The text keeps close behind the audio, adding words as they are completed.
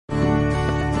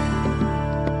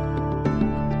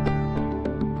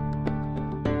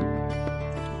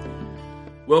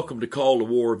Welcome to Call to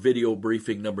War video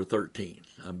briefing number 13.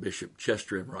 I'm Bishop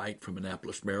Chester M. Wright from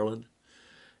Annapolis, Maryland,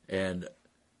 and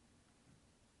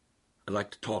I'd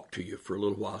like to talk to you for a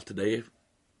little while today,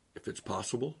 if it's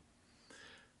possible.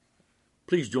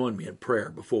 Please join me in prayer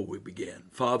before we begin.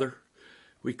 Father,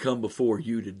 we come before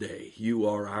you today. You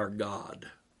are our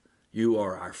God. You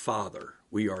are our Father.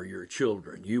 We are your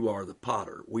children. You are the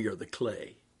potter. We are the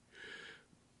clay.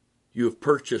 You have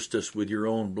purchased us with your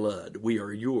own blood. We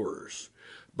are yours.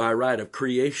 By right of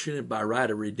creation and by right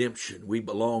of redemption, we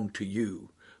belong to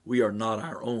you. We are not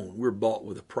our own. We're bought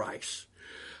with a price.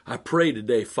 I pray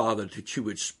today, Father, that you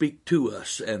would speak to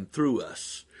us and through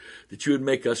us, that you would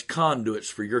make us conduits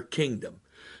for your kingdom,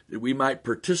 that we might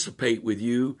participate with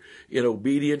you in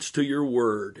obedience to your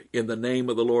word. In the name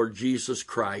of the Lord Jesus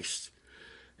Christ,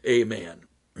 amen.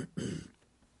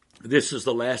 This is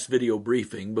the last video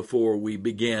briefing before we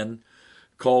begin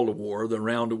Call to War, the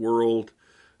Round the World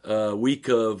week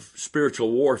of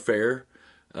spiritual warfare,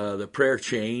 the prayer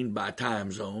chain by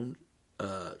time zone,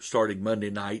 starting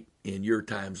Monday night in your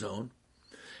time zone.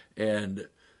 And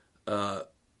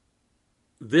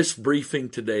this briefing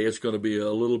today is going to be a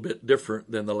little bit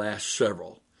different than the last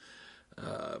several.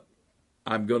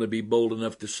 I'm going to be bold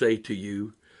enough to say to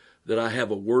you that I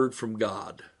have a word from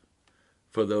God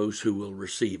for those who will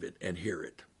receive it and hear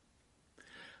it.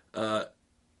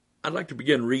 I'd like to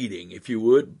begin reading, if you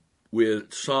would,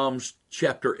 with Psalms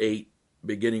chapter 8,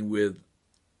 beginning with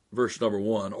verse number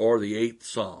 1, or the 8th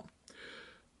Psalm.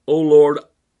 O Lord,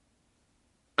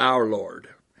 our Lord,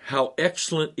 how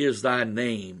excellent is thy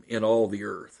name in all the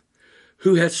earth,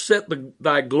 who hast set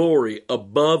thy glory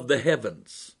above the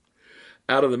heavens.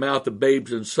 Out of the mouth of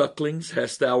babes and sucklings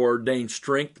hast thou ordained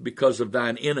strength because of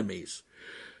thine enemies,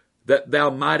 that thou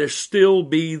mightest still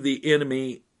be the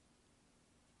enemy,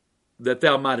 that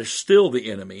thou mightest still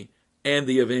the enemy and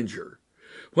the avenger.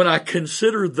 When I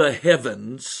consider the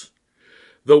heavens,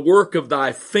 the work of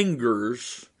thy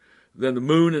fingers, then the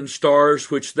moon and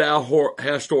stars which thou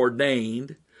hast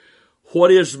ordained, what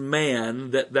is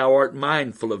man that thou art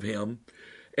mindful of him,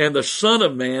 and the son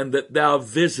of man that thou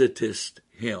visitest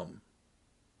him?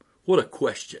 What a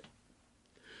question.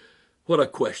 What a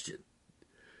question.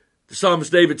 The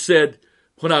psalmist David said,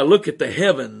 when I look at the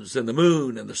heavens and the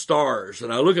moon and the stars,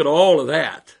 and I look at all of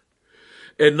that,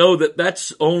 and know that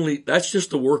that's just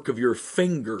the work of your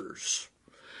fingers,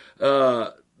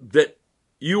 that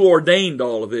you ordained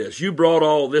all of this. You brought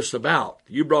all this about.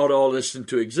 You brought all this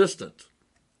into existence.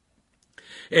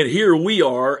 And here we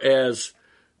are as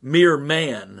mere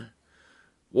man,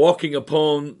 walking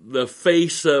upon the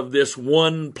face of this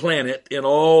one planet in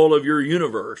all of your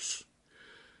universe.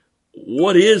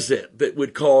 What is it that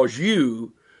would cause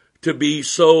you to be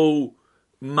so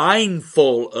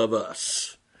mindful of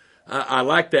us? I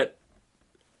like that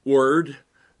word,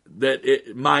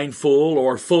 mindful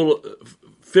or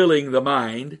filling the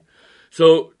mind.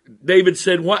 So David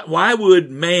said, why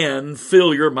would man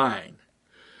fill your mind?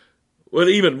 Well,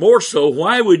 even more so,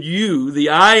 why would you, the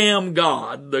I am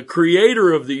God, the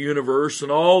creator of the universe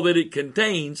and all that it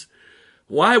contains,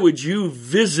 why would you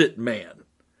visit man?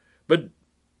 But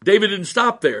David didn't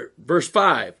stop there. Verse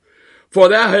 5, for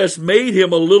thou hast made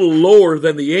him a little lower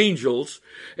than the angels,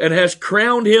 and hast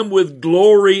crowned him with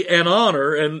glory and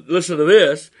honor. And listen to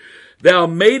this, thou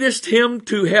madest him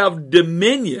to have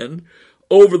dominion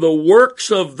over the works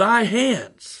of thy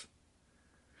hands.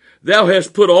 Thou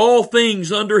hast put all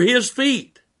things under his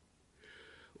feet.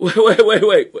 Wait.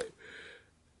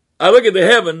 I look at the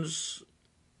heavens,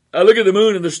 I look at the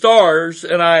moon and the stars,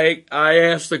 and I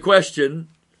ask the question,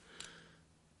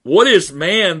 what is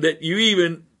man that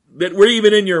we're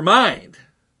even in your mind?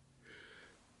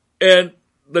 And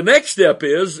the next step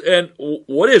is, and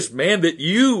what is man that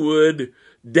you would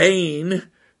deign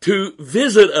to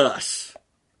visit us?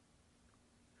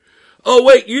 Oh,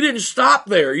 wait, you didn't stop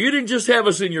there. You didn't just have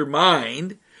us in your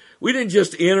mind. We didn't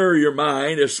just enter your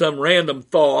mind as some random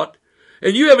thought.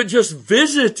 And you haven't just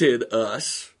visited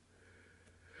us,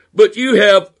 but you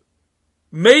have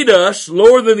made us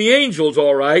lower than the angels,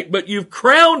 all right, but you've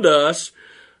crowned us,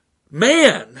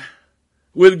 man,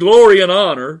 with glory and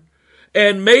honor,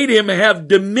 and made him have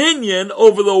dominion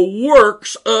over the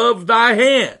works of thy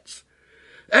hands.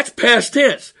 That's past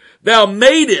tense. Thou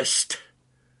madest,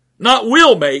 not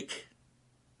will make,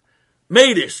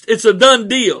 madest. It's a done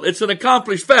deal. It's an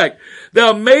accomplished fact.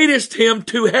 Thou madest him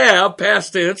to have,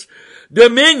 past tense,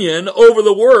 dominion over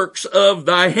the works of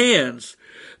thy hands.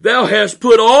 Thou hast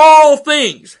put all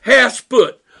things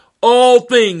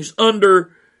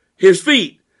under his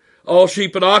feet. All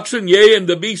sheep and oxen, yea, and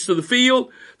the beasts of the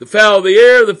field, the fowl of the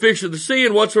air, the fish of the sea,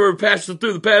 and whatsoever passeth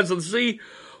through the paths of the sea,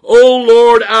 O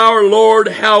Lord, our Lord,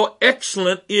 how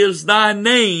excellent is thy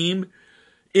name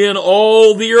in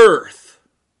all the earth.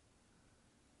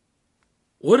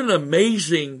 What an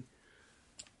amazing,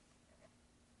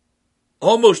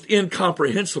 almost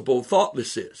incomprehensible thought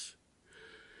this is.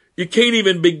 You can't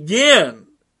even begin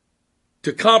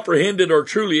to comprehend it or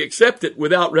truly accept it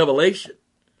without revelation.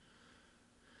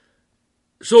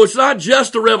 So it's not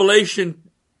just a revelation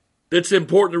that's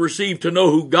important to receive to know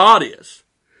who God is,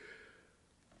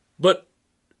 but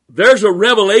there's a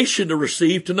revelation to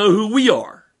receive to know who we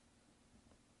are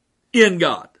in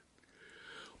God.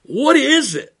 What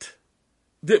is it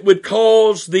that would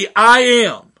cause the I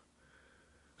Am,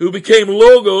 who became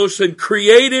Logos and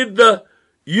created the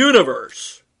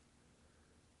universe,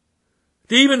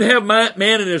 to even have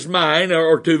man in his mind,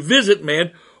 or to visit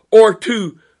man, or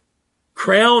to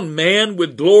crown man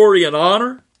with glory and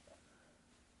honor,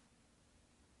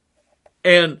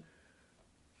 and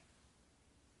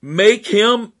make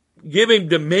him, give him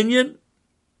dominion,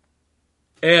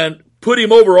 and put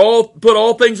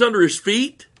all things under his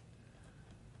feet?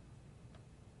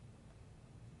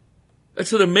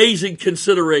 That's an amazing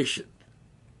consideration.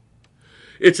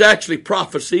 It's actually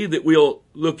prophecy that we'll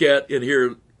look at in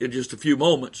here in just a few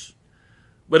moments.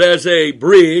 But as a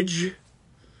bridge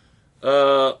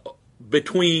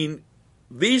between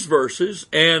these verses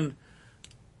and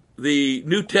the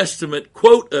New Testament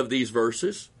quote of these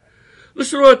verses,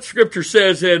 listen to what Scripture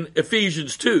says in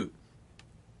Ephesians 2,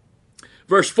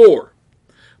 verse 4.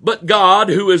 But God,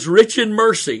 who is rich in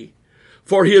mercy,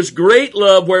 for his great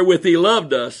love wherewith he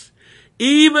loved us,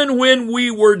 even when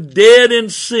we were dead in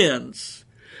sins,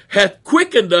 hath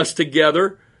quickened us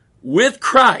together with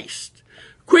Christ.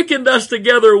 Quickened us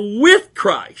together with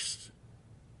Christ.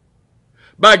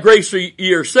 By grace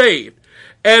ye are saved,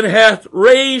 and hath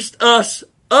raised us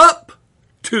up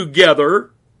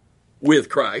together with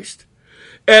Christ,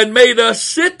 and made us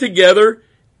sit together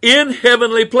in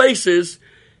heavenly places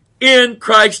in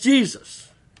Christ Jesus.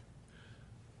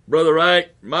 Brother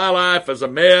Wright, my life is a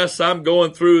mess. I'm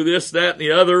going through this, that, and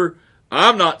the other.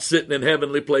 I'm not sitting in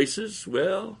heavenly places.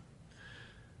 Well,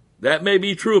 that may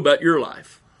be true about your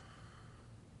life.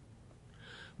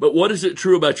 But what is it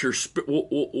true about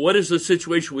what is the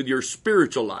situation with your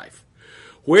spiritual life?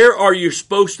 Where are you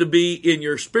supposed to be in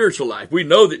your spiritual life? We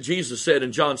know that Jesus said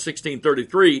in John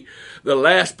 16:33, the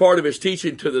last part of his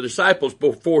teaching to the disciples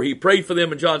before he prayed for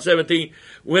them in John 17,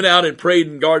 went out and prayed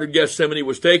in Garden of Gethsemane,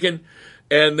 was taken,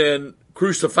 and then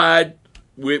crucified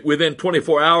within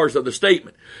 24 hours of the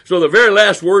statement. So the very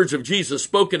last words of Jesus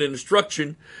spoken in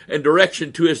instruction and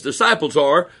direction to his disciples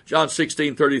are, John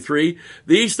 16:33,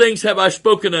 these things have I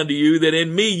spoken unto you, that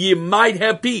in me ye might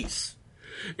have peace.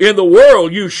 In the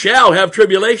world you shall have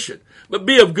tribulation, but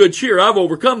be of good cheer, I've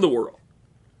overcome the world.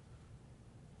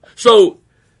 So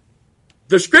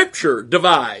the Scripture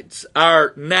divides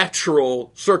our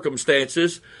natural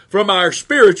circumstances from our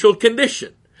spiritual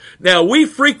condition. Now, we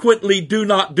frequently do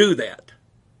not do that.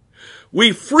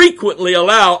 We frequently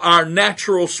allow our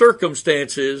natural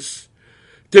circumstances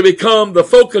to become the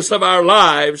focus of our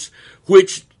lives,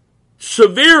 which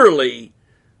severely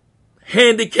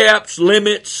handicaps,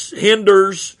 limits,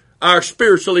 hinders our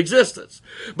spiritual existence.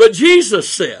 But Jesus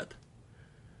said,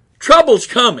 trouble's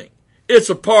coming. It's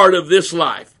a part of this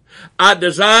life. I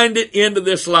designed it into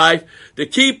this life to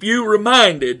keep you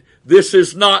reminded this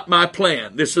is not my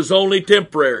plan. This is only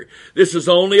temporary. This is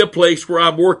only a place where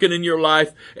I'm working in your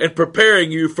life and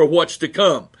preparing you for what's to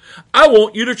come. I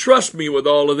want you to trust me with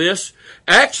all of this.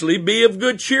 Actually, be of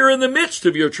good cheer in the midst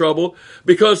of your trouble,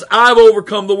 because I've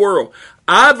overcome the world.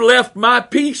 I've left my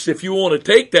peace, if you want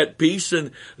to take that peace, and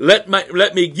let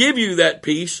me give you that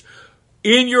peace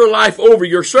in your life over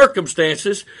your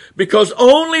circumstances, because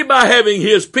only by having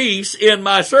his peace in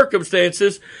my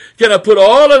circumstances can I put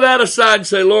all of that aside and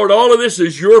say, Lord, all of this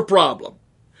is your problem.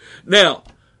 Now,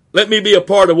 let me be a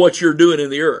part of what you're doing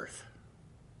in the earth.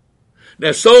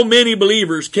 Now, so many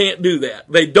believers can't do that.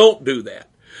 They don't do that.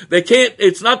 They can't,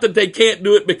 it's not that they can't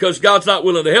do it because God's not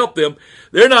willing to help them.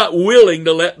 They're not willing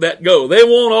to let that go. They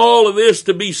want all of this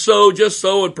to be so, just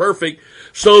so, and perfect,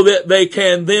 so that they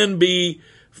can then be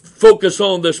focus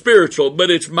on the spiritual.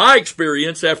 But it's my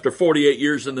experience after 48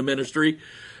 years in the ministry,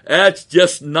 that's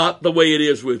just not the way it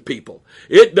is with people.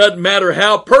 It doesn't matter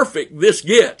how perfect this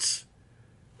gets.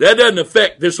 That doesn't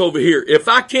affect this over here. If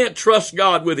I can't trust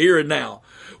God with here and now,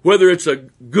 whether it's a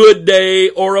good day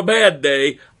or a bad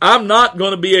day, I'm not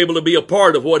going to be able to be a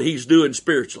part of what he's doing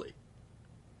spiritually.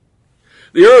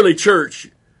 The early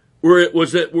church,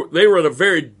 they were in a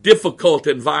very difficult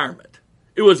environment.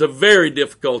 It was a very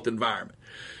difficult environment.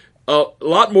 A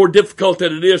lot more difficult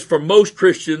than it is for most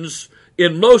Christians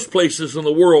in most places in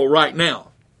the world right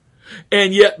now.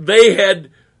 And yet they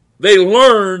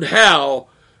learned how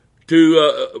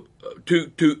to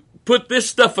put this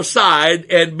stuff aside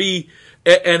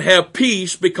and have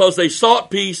peace, because they sought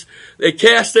peace. They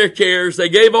cast their cares. They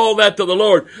gave all that to the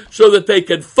Lord so that they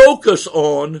could focus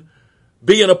on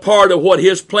being a part of what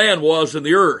His plan was in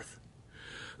the earth.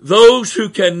 Those who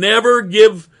can never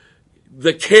give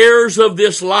the cares of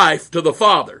this life to the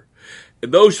Father,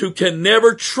 and those who can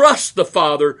never trust the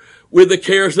Father with the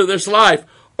cares of this life,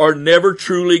 are never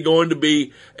truly going to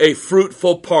be a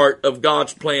fruitful part of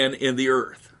God's plan in the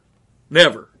earth.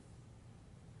 Never.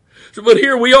 So, but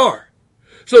here we are.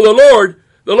 So the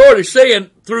Lord is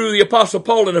saying through the Apostle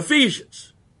Paul in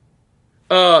Ephesians,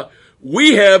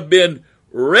 we have been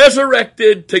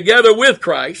resurrected together with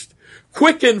Christ,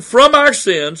 quickened from our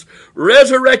sins,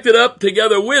 resurrected up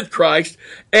together with Christ,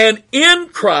 and in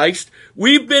Christ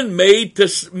we've been made to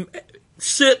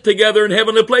sit together in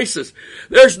heavenly places.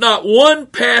 There's not one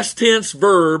past tense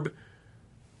verb,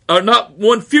 or not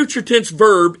one future tense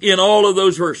verb in all of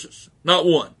those verses. Not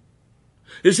one.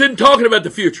 This isn't talking about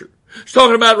the future. It's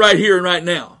talking about right here and right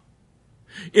now.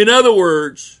 In other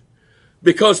words,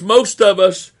 because most of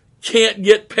us can't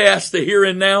get past the here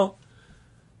and now,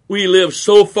 we live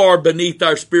so far beneath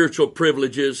our spiritual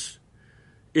privileges,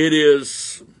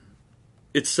 it's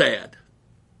sad.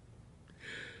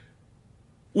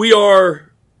 We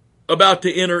are about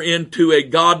to enter into a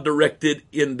God-directed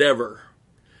endeavor.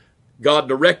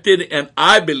 God-directed, and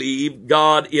I believe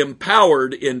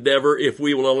God-empowered endeavor, if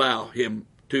we will allow Him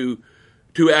to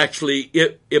actually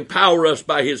empower us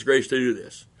by His grace to do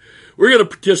this. We're going to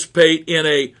participate in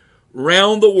a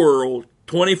round-the-world,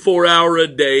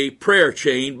 24-hour-a-day prayer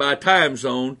chain by time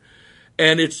zone,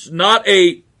 and it's not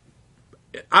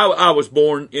I was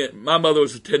born my mother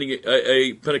was attending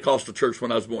a Pentecostal church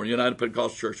when I was born, United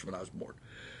Pentecostal Church when I was born.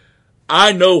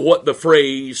 I know what the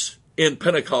phrase in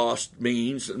Pentecost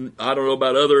means, and I don't know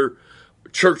about other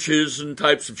churches and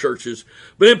types of churches,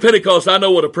 but in Pentecost, I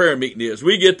know what a prayer meeting is.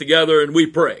 We get together and we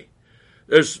pray.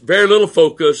 There's very little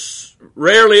focus,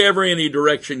 rarely ever any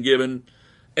direction given,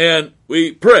 and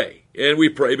we pray. And we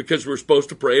pray because we're supposed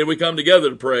to pray, and we come together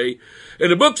to pray. And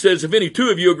the book says, if any two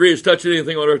of you agree as touching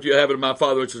anything on earth, you have it in my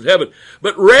Father which is in heaven.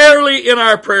 But rarely in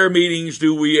our prayer meetings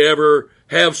do we ever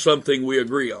have something we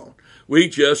agree on. We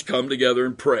just come together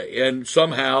and pray. And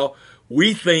somehow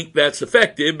we think that's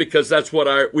effective because that's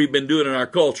what we've been doing in our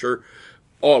culture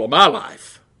all of my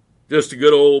life. Just a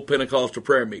good old Pentecostal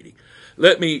prayer meeting.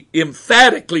 Let me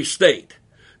emphatically state,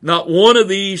 not one of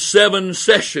these 7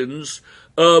 sessions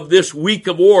of this week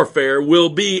of warfare will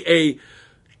be a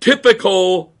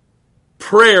typical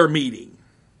prayer meeting.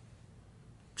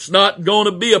 It's not going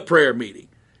to be a prayer meeting.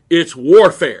 It's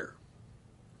warfare.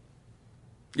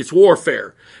 It's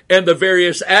warfare. And the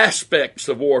various aspects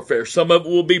of warfare. Some of it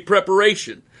will be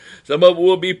preparation. Some of it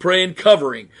will be praying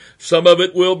covering. Some of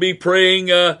it will be praying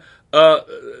the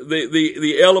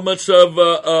elements of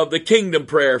the kingdom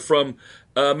prayer from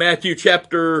Matthew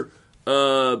chapter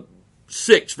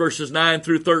 6 verses 9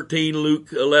 through 13,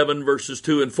 Luke 11 verses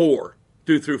 2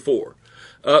 through 4.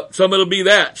 Some of it will be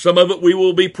that. Some of it we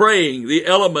will be praying the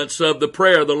elements of the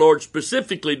prayer the Lord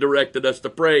specifically directed us to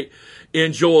pray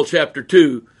in Joel chapter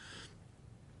 2.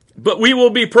 But we will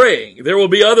be praying. There will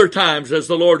be other times as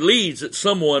the Lord leads that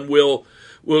someone will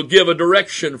give a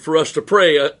direction for us to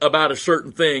pray about a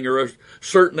certain thing or a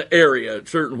certain area,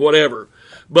 certain whatever.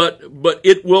 But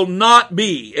it will not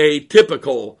be a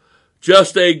typical,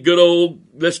 just a good old,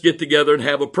 let's get together and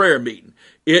have a prayer meeting.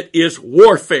 It is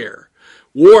warfare.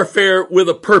 Warfare with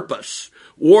a purpose.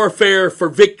 Warfare for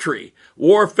victory.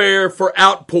 Warfare for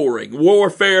outpouring.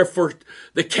 Warfare for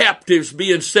the captives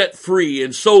being set free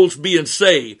and souls being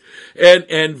saved.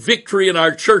 And victory in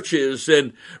our churches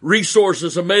and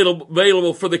resources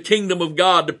available for the kingdom of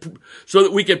God so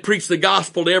that we can preach the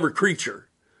gospel to every creature.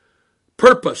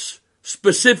 Purpose.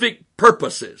 Specific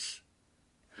purposes.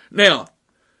 Now,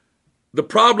 the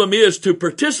problem is to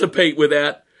participate with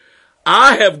that,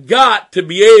 I have got to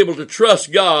be able to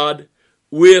trust God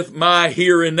with my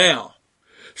here and now.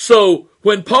 So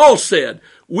when Paul said,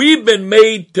 we've been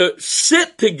made to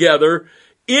sit together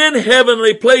in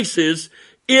heavenly places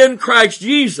in Christ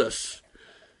Jesus.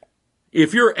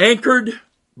 If you're anchored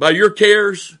by your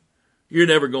cares, you're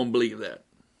never going to believe that.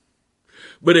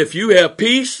 But if you have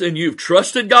peace and you've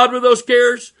trusted God with those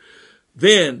cares,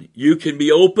 then you can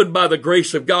be opened by the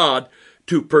grace of God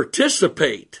to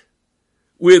participate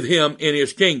with Him in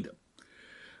His kingdom.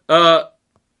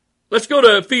 Let's go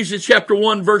to Ephesians chapter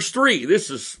 1 verse 3. This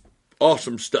is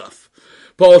awesome stuff.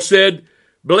 Paul said,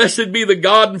 blessed be the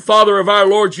God and Father of our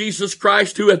Lord Jesus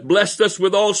Christ, who hath blessed us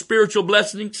with all spiritual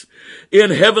blessings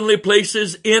in heavenly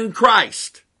places in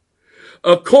Christ.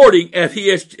 according as he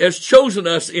has chosen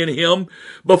us in him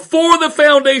before the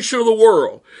foundation of the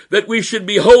world, that we should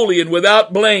be holy and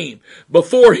without blame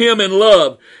before him in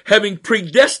love, having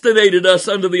predestinated us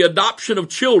unto the adoption of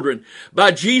children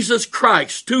by Jesus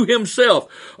Christ to himself,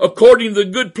 according to the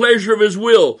good pleasure of his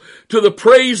will, to the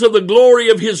praise of the glory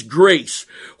of his grace,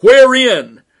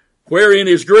 wherein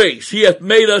is grace, he hath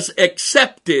made us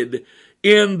accepted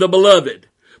in the beloved.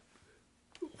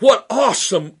 What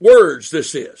awesome words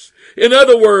this is. In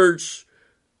other words,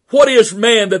 what is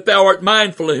man that thou art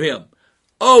mindful of him?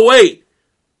 Oh, wait.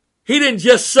 He didn't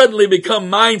just suddenly become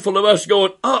mindful of us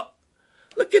going, oh,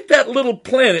 look at that little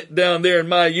planet down there in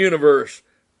my universe.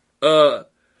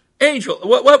 Angel,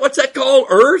 what's that called?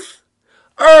 Earth?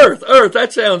 Earth.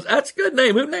 That's a good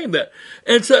name. Who named that?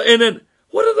 And then,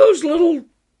 what are those little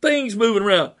things moving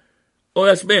around? Oh,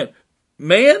 that's man.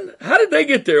 Man? How did they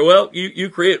get there? Well, you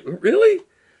create, really?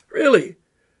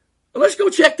 Well, let's go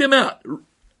check them out.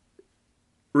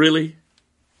 Really?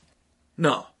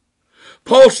 No.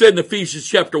 Paul said in Ephesians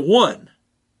chapter 1,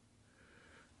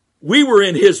 we were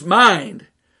in his mind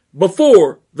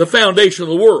before the foundation of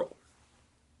the world.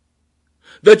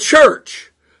 The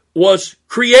church was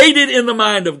created in the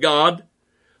mind of God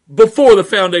before the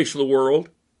foundation of the world.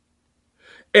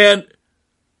 And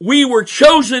we were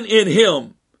chosen in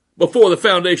him before the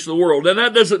foundation of the world. And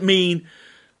that doesn't mean,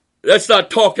 that's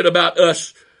not talking about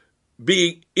us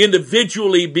being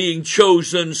individually being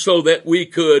chosen so that we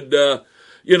could,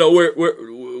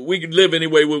 we could live any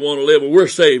way we want to live, and we're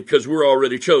saved because we're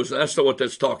already chosen. That's not what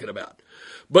that's talking about.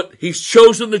 But he's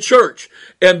chosen the church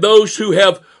and those who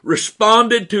have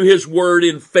responded to his word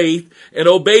in faith and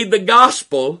obeyed the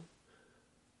gospel,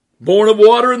 born of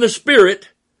water and the Spirit.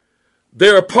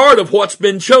 They're a part of what's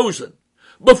been chosen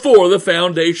before the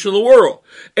foundation of the world.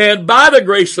 And by the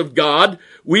grace of God,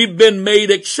 we've been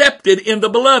made accepted in the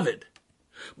beloved.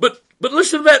 But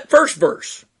listen to that first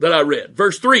verse that I read,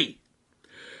 verse 3.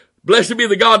 Blessed be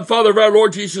the God and Father of our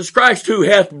Lord Jesus Christ, who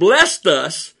hath blessed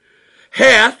us,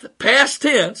 past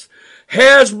tense,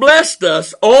 has blessed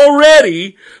us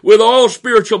already with all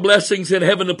spiritual blessings in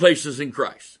heavenly places in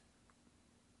Christ.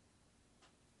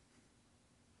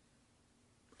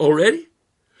 Already?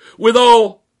 With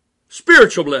all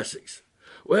spiritual blessings.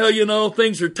 Well,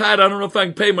 things are tight. I don't know if I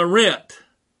can pay my rent.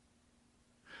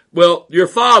 Well, your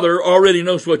Father already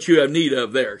knows what you have need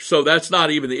of there. So that's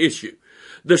not even the issue.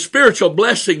 The spiritual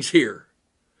blessings here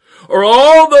are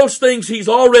all those things he's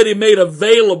already made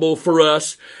available for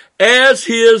us as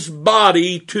his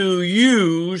body to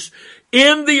use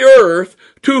in the earth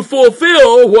to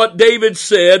fulfill what David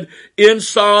said in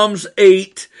Psalms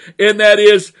 8, and that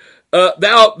is,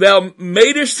 thou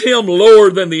madest him lower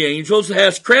than the angels,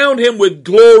 hast crowned him with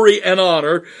glory and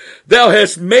honor. Thou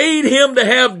hast made him to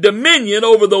have dominion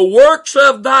over the works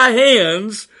of thy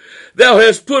hands. Thou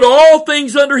hast put all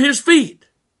things under his feet.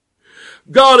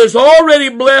 God has already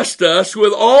blessed us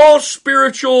with all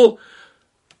spiritual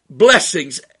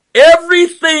blessings.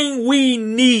 Everything we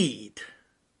need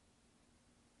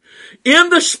in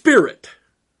the Spirit.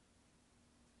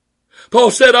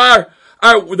 Paul said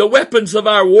the weapons of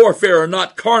our warfare are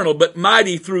not carnal, but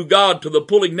mighty through God to the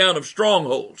pulling down of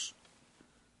strongholds.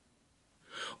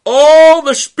 All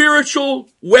the spiritual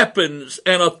weapons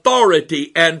and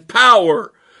authority and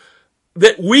power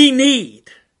that we need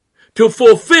to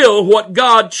fulfill what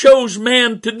God chose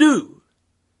man to do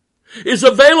is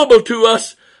available to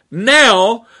us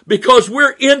now because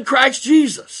we're in Christ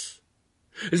Jesus.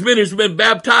 As many as have been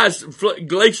baptized,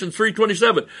 Galatians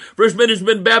 3:27, for as many as have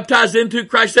been baptized into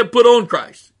Christ have put on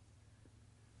Christ.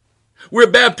 We're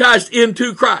baptized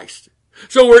into Christ.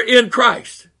 So we're in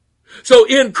Christ. So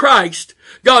in Christ,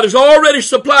 God has already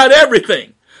supplied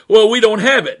everything. Well, we don't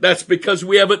have it. That's because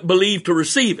we haven't believed to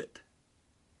receive it.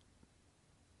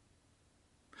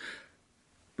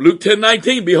 Luke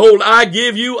 10:19, behold, I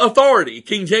give you authority.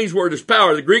 King James word is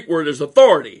power. The Greek word is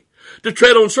authority. To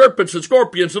tread on serpents and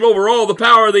scorpions and over all the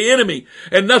power of the enemy,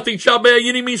 and nothing shall by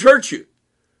any means hurt you.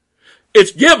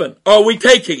 It's given. Are we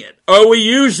taking it? Are we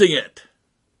using it?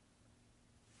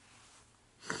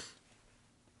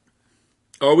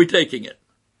 Are we taking it?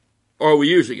 Are we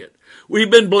using it?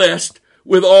 We've been blessed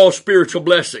with all spiritual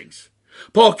blessings.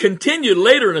 Paul continued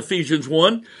later in Ephesians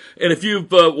 1, and if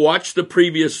you've watched the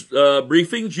previous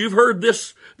briefings, you've heard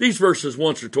these verses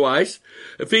once or twice.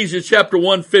 Ephesians chapter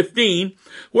 1:15,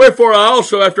 wherefore I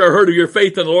also, after I heard of your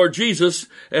faith in the Lord Jesus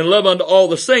and love unto all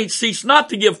the saints, cease not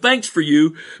to give thanks for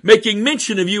you, making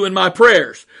mention of you in my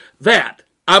prayers. That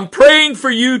I'm praying for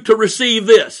you to receive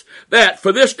this, that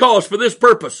for this cause, for this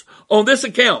purpose, on this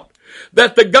account,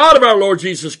 that the God of our Lord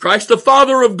Jesus Christ, the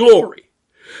Father of glory,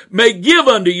 may give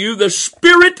unto you the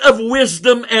spirit of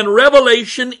wisdom and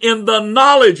revelation in the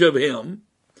knowledge of him,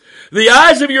 the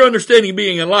eyes of your understanding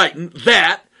being enlightened,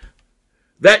 that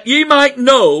ye might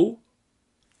know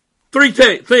three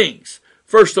things.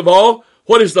 First of all,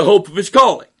 what is the hope of his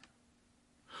calling?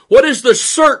 What is the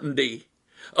certainty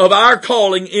of our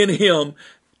calling in him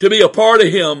to be a part of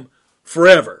him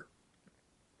forever?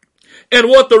 And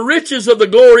what the riches of the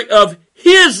glory of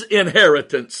his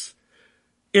inheritance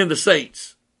in the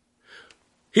saints.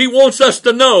 He wants us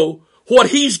to know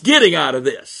what he's getting out of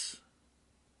this.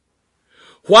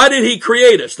 Why did he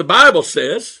create us? The Bible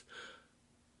says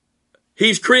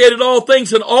he's created all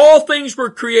things, and all things were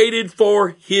created for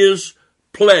his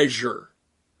pleasure.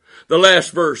 The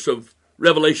last verse of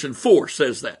Revelation 4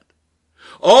 says that.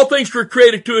 All things were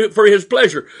created for his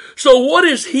pleasure. So what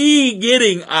is he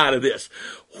getting out of this?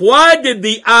 Why did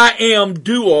the I Am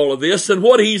do all of this, and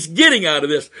what he's getting out of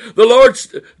this?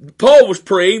 Paul was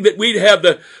praying that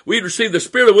we'd receive the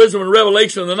spirit of wisdom and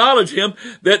revelation and the knowledge of him,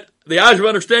 that the eyes of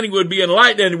understanding would be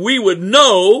enlightened, and we would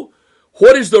know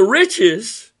what is the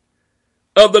riches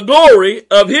of the glory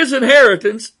of his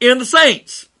inheritance in the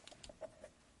saints.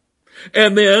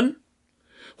 And then,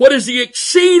 what is the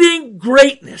exceeding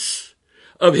greatness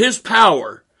of his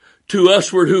power to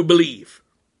usward who believe?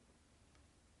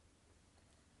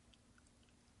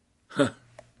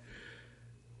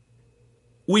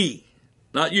 We,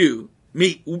 not you,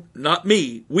 me, not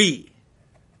me, we.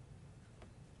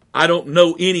 I don't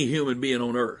know any human being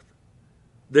on earth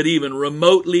that even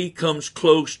remotely comes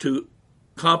close to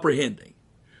comprehending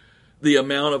the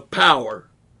amount of power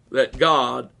that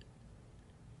God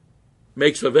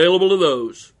makes available to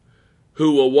those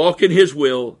who will walk in his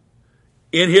will,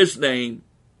 in his name,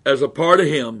 as a part of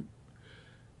him,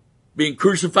 being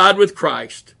crucified with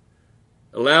Christ,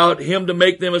 allowed him to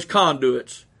make them as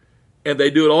conduits, and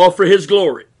they do it all for his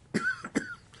glory.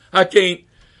 It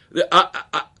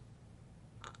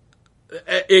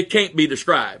can't be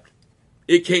described.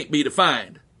 It can't be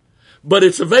defined. But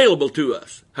it's available to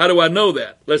us. How do I know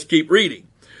that? Let's keep reading.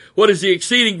 What is the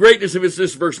exceeding greatness of his,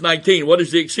 this is verse 19. What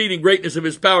is the exceeding greatness of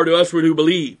his power to us who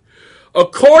believe?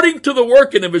 According to the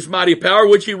working of his mighty power,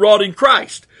 which he wrought in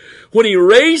Christ, when he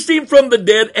raised him from the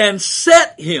dead and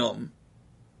set him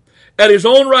at his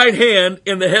own right hand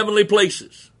in the heavenly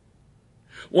places.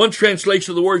 One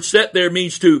translation of the word set there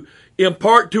means to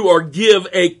impart to or give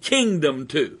a kingdom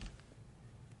to.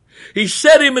 He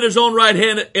set him at his own right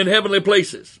hand in heavenly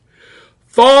places,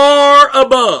 far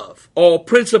above all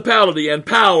principality and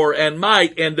power and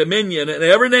might and dominion and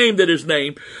every name that is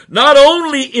named, not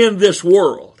only in this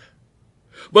world,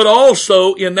 but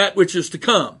also in that which is to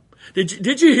come.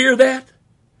 Did you hear that?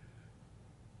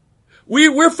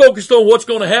 We're focused on what's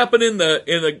going to happen in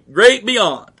the great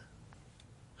beyond.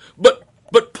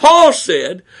 But Paul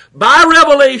said, by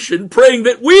revelation, praying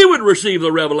that we would receive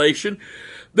the revelation,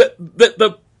 that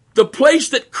the place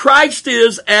that Christ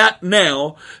is at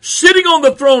now, sitting on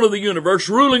the throne of the universe,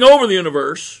 ruling over the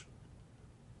universe,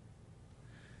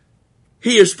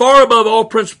 he is far above all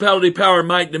principality, power,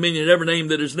 might, dominion, and every name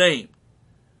that is named.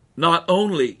 Not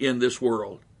only in this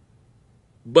world,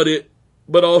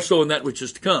 but also in that which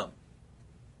is to come.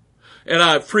 And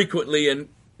I frequently, in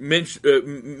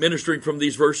ministering from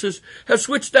these verses, have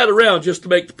switched that around just to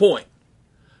make the point.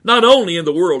 Not only in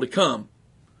the world to come,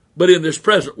 but in this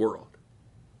present world.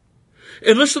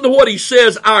 And listen to what he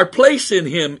says our place in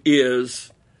him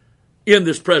is in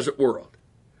this present world.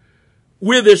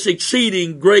 With this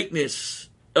exceeding greatness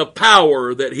of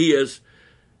power that he has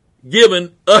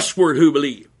given usward who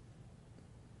believe.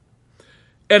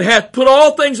 And hath put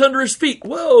all things under his feet.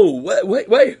 Whoa,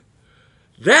 wait.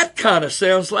 That kind of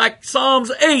sounds like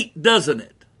Psalms 8, doesn't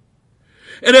it?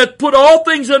 And hath put all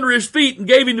things under his feet and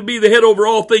gave him to be the head over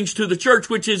all things to the church,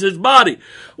 which is his body.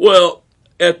 Well,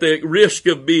 at the risk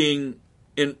of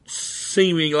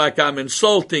seeming like I'm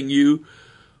insulting you,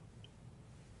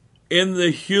 in the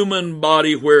human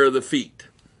body, where are the feet?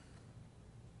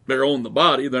 They're on the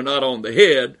body, they're not on the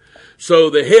head. So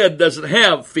the head doesn't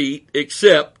have feet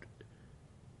except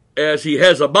as he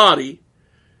has a body.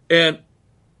 And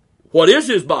what is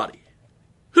his body?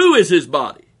 Who is his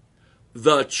body?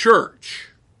 The church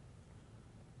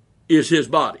is his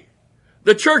body.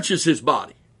 The church is his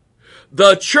body.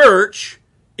 The church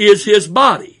is his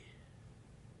body.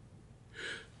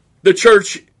 The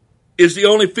church is the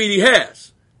only feet he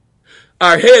has.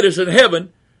 Our head is in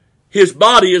heaven. His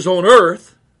body is on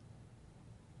earth.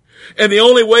 And the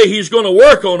only way he's going to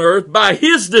work on earth by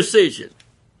his decision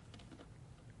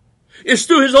is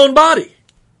through his own body.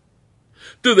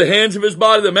 Through the hands of his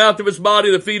body, the mouth of his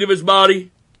body, the feet of his body,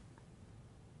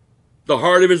 the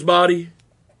heart of his body.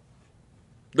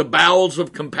 the bowels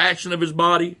of compassion of his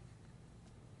body.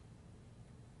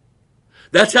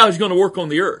 That's how he's going to work on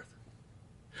the earth.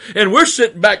 And we're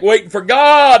sitting back waiting for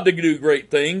God to do great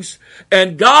things.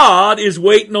 And God is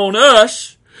waiting on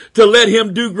us to let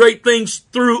him do great things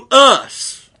through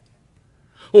us.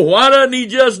 Well, why doesn't he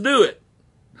just do it?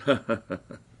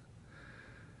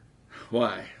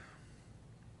 Why?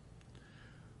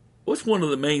 What's one of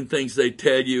the main things they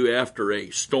tell you after a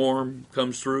storm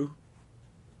comes through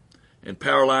and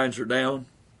power lines are down?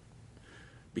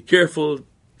 Be careful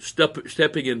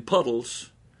stepping in puddles,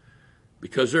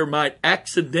 because there might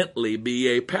accidentally be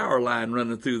a power line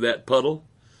running through that puddle,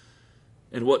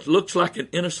 and what looks like an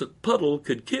innocent puddle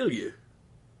could kill you,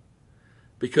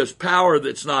 because power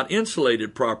that's not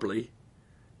insulated properly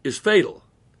is fatal.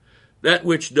 That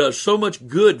which does so much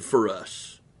good for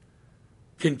us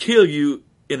can kill you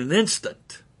in an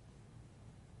instant.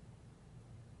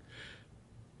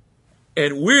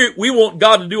 And we want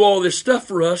God to do all this stuff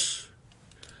for us,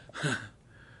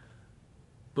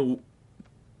 but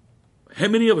how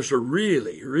many of us are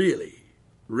really, really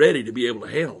ready to be able to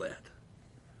handle that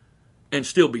and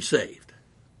still be saved?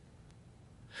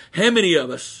 How many of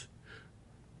us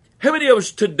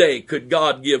today could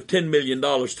God give $10 million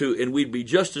to, and we'd be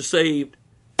just as saved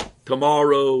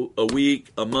tomorrow, a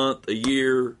week, a month, a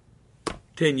year,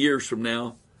 10 years from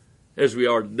now as we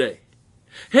are today?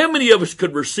 How many of us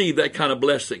could receive that kind of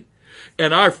blessing?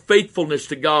 And our faithfulness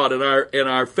to God and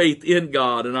our faith in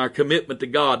God and our commitment to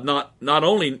God not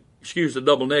only, excuse the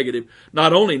double negative,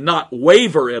 not only not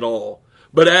waver at all,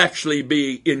 but actually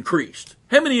be increased.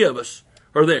 How many of us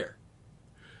are there?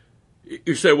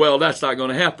 You say, well, that's not going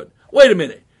to happen. Wait a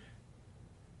minute.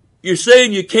 You're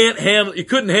saying you couldn't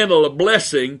handle a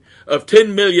blessing of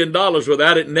 $10 million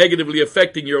without it negatively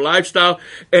affecting your lifestyle,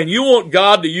 and you want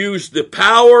God to use the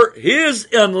power, his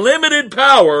unlimited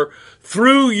power,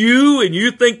 through you, and you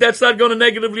think that's not going to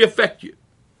negatively affect you.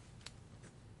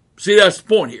 See, that's the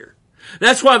point here.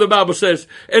 That's why the Bible says,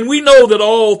 and we know that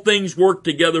all things work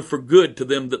together for good to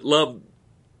them that love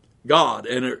God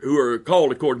and who are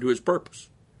called according to his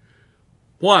purpose.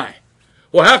 Why?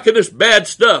 Well, how can this bad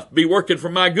stuff be working for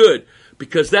my good?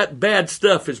 Because that bad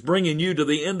stuff is bringing you to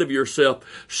the end of yourself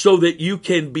so that you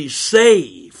can be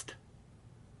saved.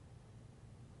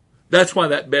 That's why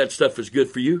that bad stuff is good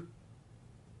for you.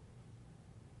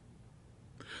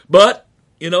 But,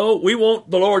 we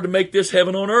want the Lord to make this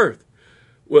heaven on earth.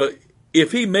 Well,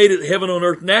 if he made it heaven on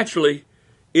earth naturally,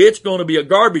 it's going to be a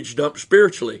garbage dump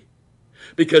spiritually.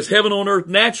 Because heaven on earth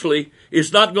naturally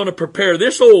is not going to prepare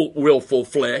this old willful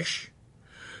flesh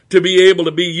to be able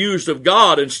to be used of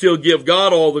God and still give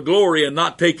God all the glory and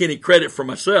not take any credit for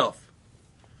myself.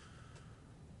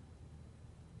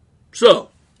 So,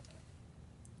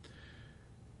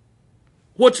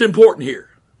 what's important here?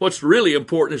 What's really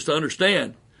important is to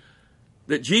understand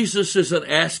that Jesus isn't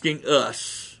asking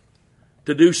us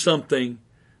to do something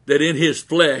that in his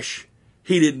flesh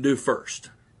he didn't do first.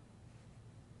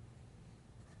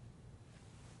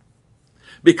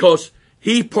 Because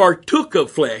he partook of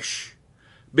flesh,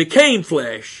 became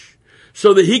flesh,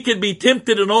 so that he could be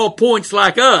tempted in all points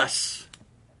like us,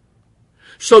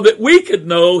 so that we could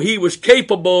know he was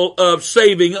capable of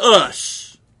saving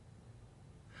us.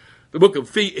 The book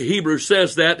of Hebrews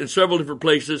says that in several different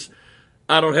places.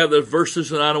 I don't have the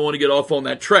verses and I don't want to get off on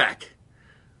that track.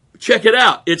 Check it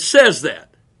out. It says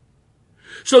that.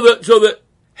 So that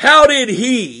how did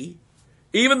he,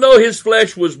 even though his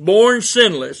flesh was born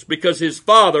sinless because his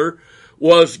father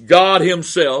was God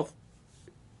himself,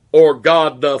 or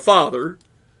God the Father,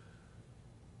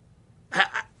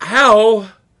 how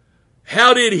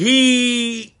did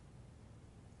he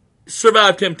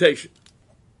survive temptation?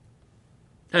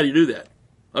 How do you do that?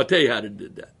 I'll tell you how to do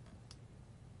that.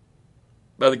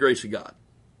 By the grace of God.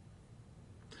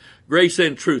 Grace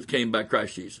and truth came by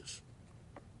Christ Jesus.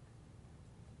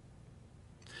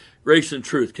 Grace and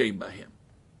truth came by him.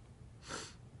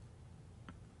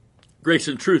 Grace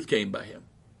and truth came by him.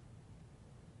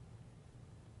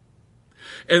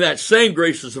 And that same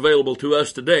grace is available to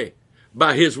us today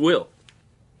by his will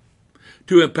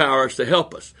to empower us, to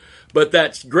help us. But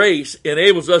that grace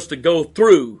enables us to go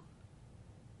through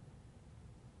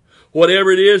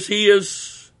whatever it is he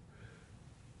has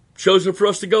chosen for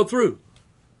us to go through.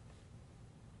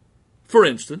 For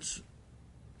instance,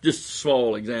 just a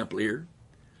small example here.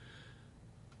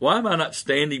 Why am I not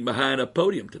standing behind a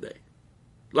podium today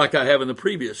like I have in the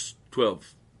previous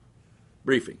 12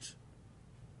 briefings?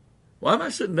 Why am I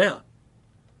sitting down?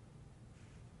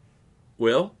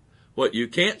 Well, what you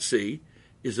can't see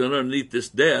is that underneath this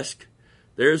desk,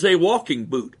 there's a walking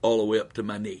boot all the way up to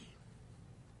my knee.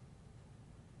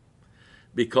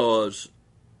 Because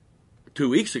 2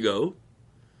 weeks ago,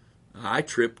 I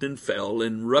tripped and fell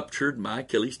and ruptured my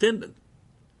Achilles tendon.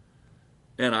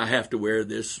 And I have to wear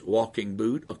this walking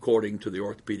boot, according to the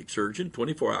orthopedic surgeon,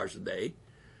 24 hours a day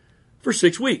for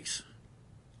 6 weeks.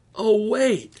 Oh,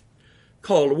 wait.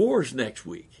 Call to War's next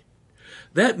week.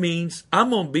 That means I'm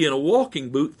going to be in a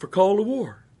walking boot for Call to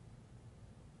War.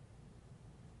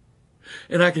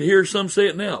 And I can hear some say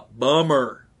it now.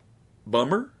 Bummer.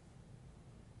 Bummer?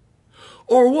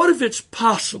 Or what if it's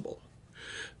possible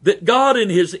that God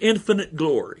in His infinite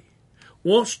glory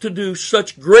wants to do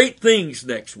such great things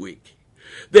next week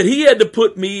that He had to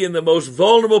put me in the most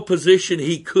vulnerable position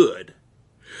He could,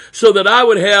 so that I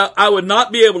would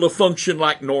not be able to function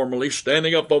like normally,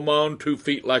 standing up on my own 2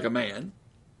 feet like a man.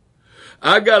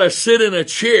 I've got to sit in a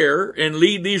chair and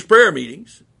lead these prayer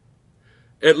meetings,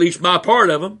 at least my part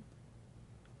of them,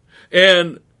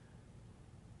 and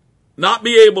not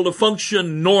be able to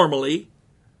function normally.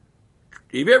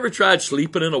 Have you ever tried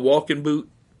sleeping in a walking boot,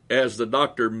 as the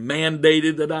doctor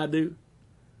mandated that I do?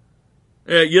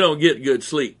 You don't get good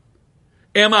sleep.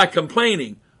 Am I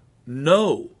complaining?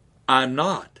 No, I'm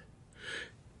not.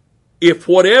 If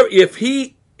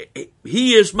He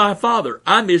is my Father,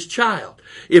 I'm His child.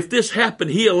 If this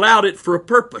happened, He allowed it for a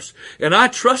purpose, and I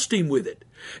trust Him with it.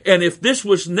 And if this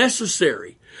was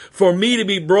necessary for me to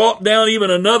be brought down even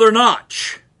another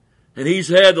notch, and He's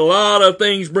had a lot of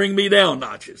things bring me down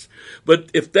notches, but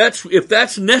if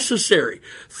that's necessary,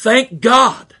 thank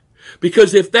God.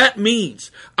 Because if that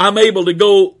means I'm able to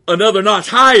go another notch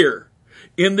higher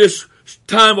in this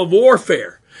time of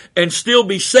warfare and still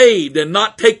be saved and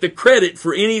not take the credit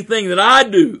for anything that I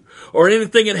do or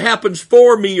anything that happens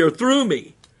for me or through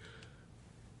me,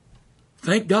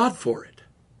 thank God for it.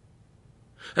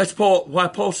 That's why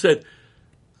Paul said,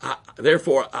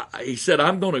 he said,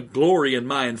 I'm going to glory in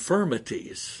my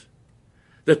infirmities,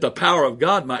 that the power of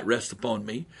God might rest upon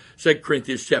me. 2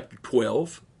 Corinthians chapter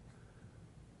 12.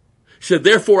 He said,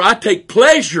 therefore I take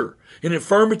pleasure in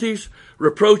infirmities,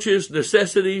 reproaches,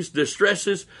 necessities,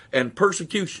 distresses, and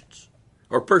persecutions.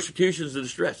 Or persecutions and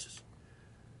distresses.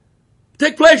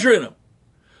 Take pleasure in them.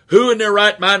 Who in their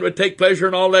right mind would take pleasure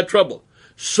in all that trouble?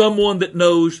 Someone that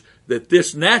knows that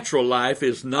this natural life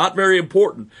is not very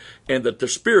important and that the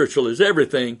spiritual is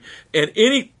everything. And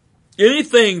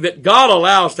anything that God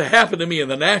allows to happen to me in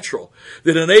the natural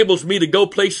that enables me to go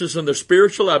places in the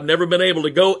spiritual I've never been able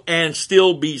to go and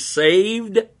still be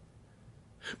saved,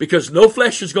 because no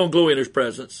flesh is going to glory in His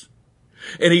presence.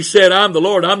 And He said, I'm the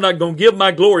Lord. I'm not going to give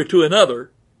my glory to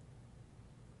another.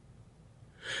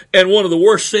 And one of the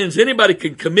worst sins anybody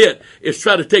can commit is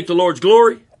try to take the Lord's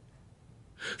glory.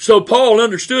 So Paul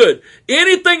understood,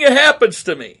 anything that happens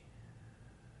to me,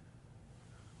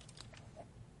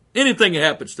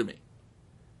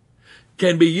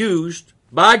 can be used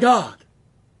by God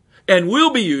and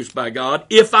will be used by God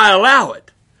if I allow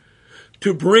it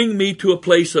to bring me to a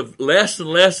place of less and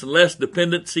less and less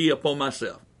dependency upon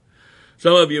myself.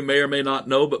 Some of you may or may not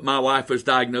know, but my wife was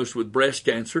diagnosed with breast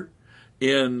cancer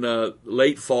in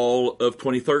late fall of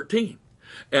 2013.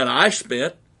 And I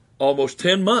spent almost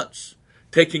 10 months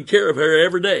taking care of her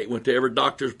every day. Went to every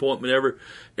doctor's appointment,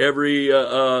 every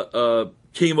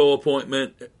chemo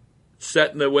appointment,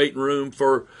 sat in the waiting room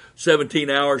for 17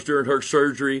 hours during her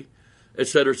surgery, et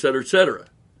cetera, et cetera, et cetera.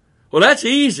 Well, that's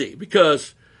easy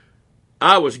because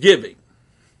I was giving.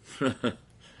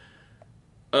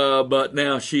 But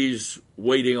now she's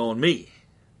waiting on me,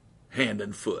 hand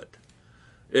and foot.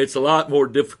 It's a lot more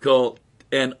difficult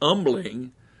and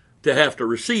humbling to have to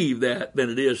receive that than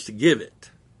it is to give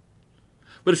it.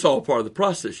 But it's all part of the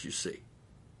process, you see.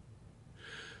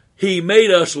 He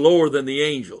made us lower than the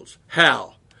angels.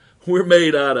 How? We're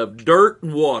made out of dirt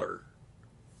and water,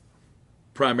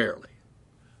 primarily.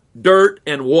 Dirt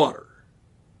and water.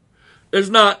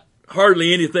 There's not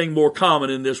hardly anything more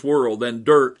common in this world than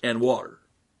dirt and water.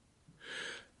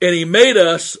 And He made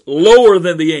us lower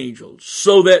than the angels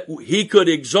so that He could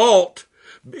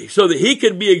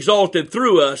be exalted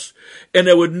through us, and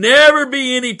there would never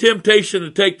be any temptation to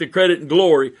take the credit and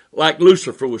glory like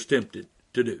Lucifer was tempted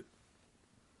to do.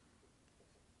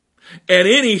 And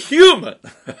any human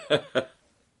that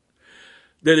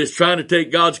is trying to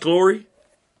take God's glory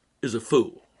is a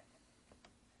fool.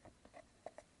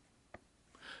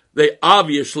 They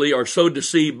obviously are so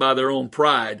deceived by their own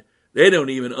pride, they don't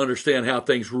even understand how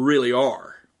things really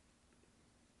are.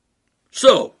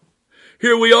 So,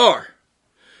 here we are.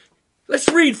 Let's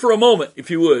read for a moment, if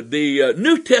you would, the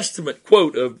New Testament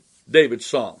quote of David's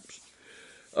Psalms.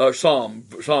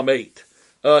 Psalm 8.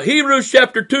 Hebrews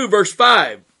chapter 2, verse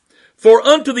 5. For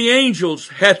unto the angels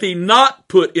hath He not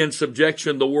put in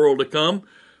subjection the world to come,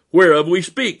 whereof we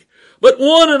speak. But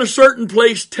one in a certain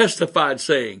place testified,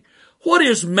 saying, What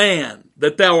is man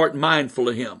that thou art mindful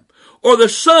of him? Or the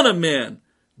son of man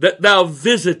that thou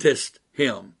visitest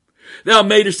him? Thou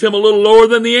madest him a little lower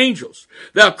than the angels.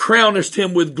 Thou crownest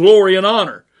him with glory and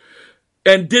honor,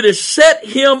 and didst set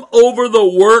him over the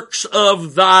works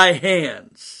of thy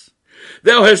hands.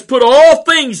 Thou hast put all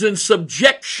things in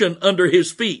subjection under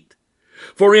his feet.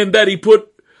 For in that he put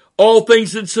all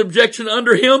things in subjection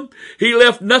under him, he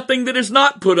left nothing that is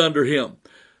not put under him.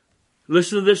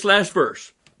 Listen to this last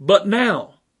verse. But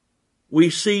now we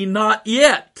see not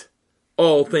yet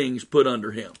all things put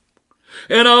under him.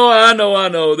 And I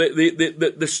know.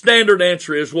 The standard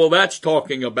answer is, well, that's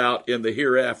talking about in the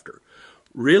hereafter.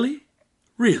 Really?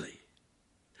 Really?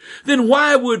 Then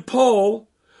why would Paul,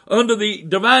 under the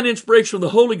divine inspiration of the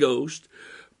Holy Ghost,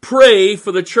 pray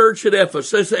for the church at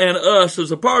Ephesus and us as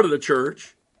a part of the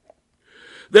church,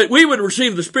 that we would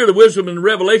receive the spirit of wisdom and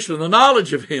revelation and the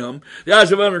knowledge of him, the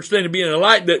eyes of understanding being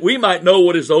enlightened, that we might know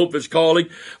what is the hope of his calling,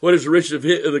 what is the riches of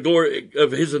the glory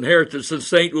of his inheritance and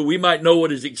saint, we might know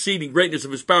what is the exceeding greatness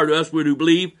of his power to us who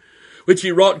believe, which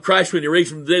he wrought in Christ when he raised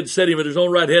from the dead and set him at his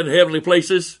own right hand in heavenly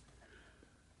places,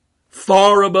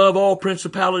 far above all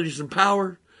principalities and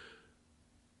power,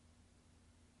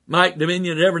 might,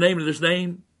 dominion, and every name of his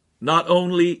name, not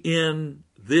only in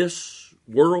this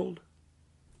world,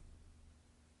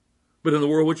 but in the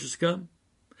world which is to come,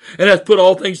 and hath put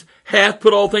all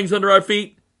things under our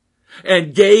feet,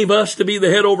 and gave us to be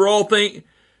the head over all things.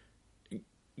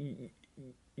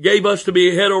 Gave us to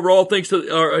be head over all things.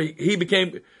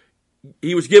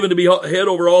 He was given to be head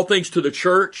over all things to the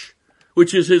church,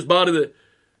 which is his body, the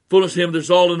fullness of him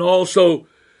that's all in all. So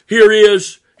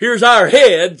here's our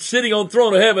head sitting on the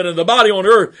throne of heaven, and the body on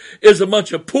earth is a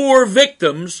bunch of poor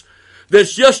victims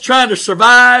that's just trying to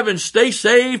survive and stay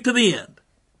saved to the end.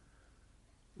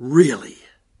 Really?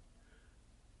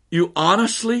 You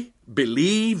honestly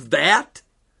believe that?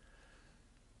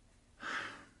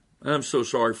 I'm so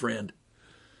sorry, friend.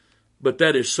 But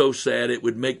that is so sad, it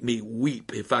would make me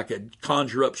weep if I could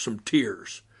conjure up some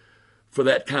tears for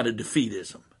that kind of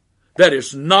defeatism. That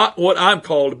is not what I'm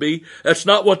called to be. That's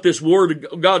not what this word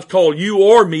of God's called you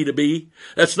or me to be.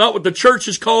 That's not what the church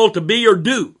is called to be or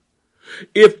do.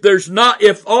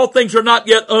 If all things are not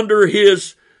yet under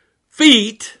his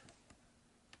feet,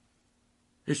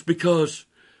 it's because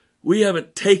we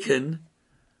haven't taken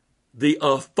the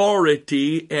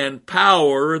authority and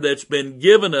power that's been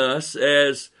given us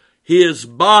as his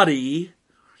body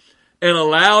and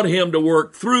allowed him to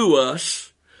work through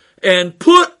us and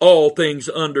put all things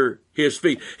under his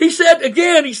feet. He said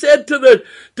to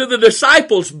the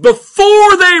disciples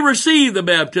before they received the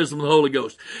baptism of the Holy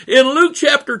Ghost. In Luke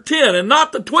chapter 10, and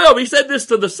not the 12, he said this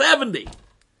to the 70.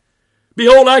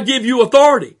 Behold, I give you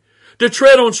authority to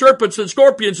tread on serpents and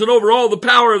scorpions and over all the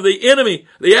power of the enemy,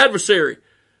 the adversary,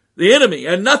 the enemy,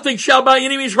 and nothing shall by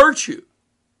any means hurt you.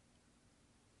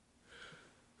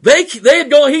 They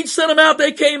had gone, he'd sent them out,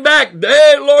 they came back.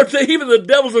 Hey, Lord, even the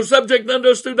devils are subject unto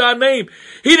us through thy name.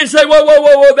 He didn't say,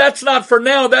 whoa, that's not for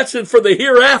now, that's for the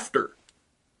hereafter.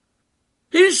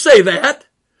 He didn't say that.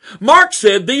 Mark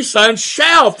said, these signs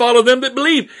shall follow them that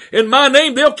believe. In my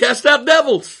name, they'll cast out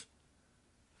devils.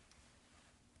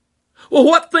 Well,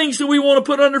 what things do we want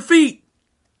to put under feet?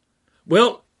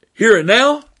 Well, here and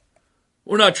now,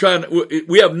 we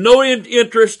have no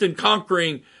interest in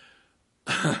conquering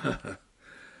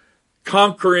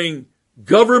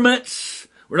governments.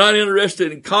 We're not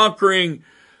interested in conquering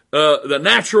the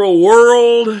natural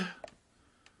world.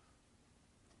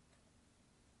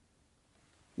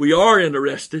 We are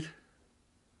interested,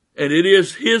 and it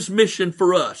is his mission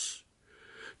for us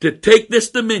to take this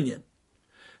dominion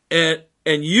and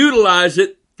utilize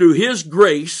it through his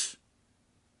grace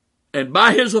and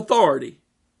by his authority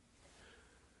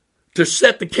to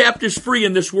set the captives free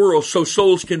in this world so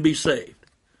souls can be saved.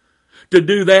 To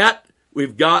do that,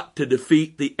 we've got to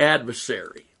defeat the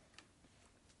adversary.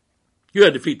 You got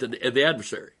to defeat the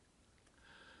adversary.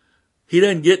 He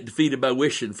doesn't get defeated by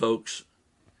wishing, folks.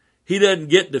 He doesn't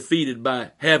get defeated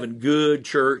by having good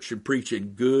church and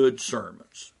preaching good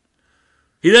sermons.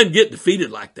 He doesn't get defeated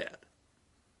like that.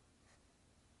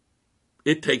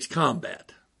 It takes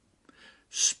combat,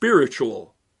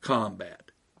 spiritual combat,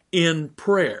 in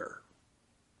prayer.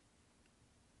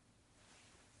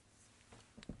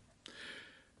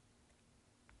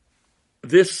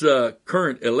 This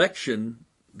current election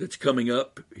that's coming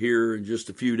up here in just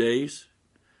a few days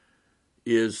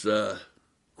is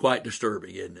quite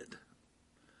disturbing, isn't it?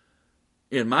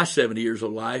 In my 70 years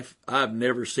of life, I've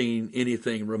never seen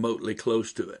anything remotely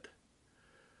close to it.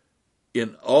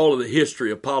 In all of the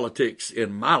history of politics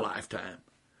in my lifetime,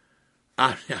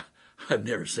 I I've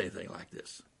never seen anything like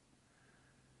this.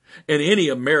 And any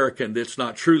American that's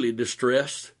not truly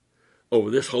distressed over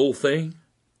this whole thing,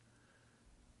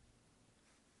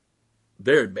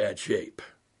 they're in bad shape.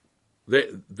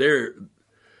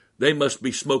 They must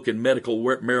be smoking medical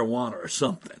marijuana or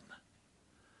something.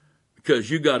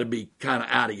 Because you got to be kind of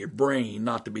out of your brain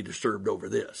not to be disturbed over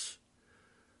this.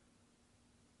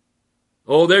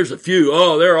 Oh, there's a few.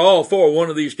 Oh, they're all for one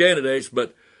of these candidates.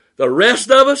 But the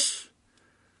rest of us,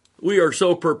 we are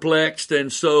so perplexed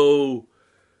and so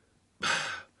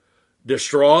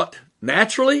distraught.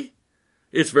 Naturally,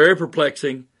 it's very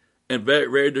perplexing and very,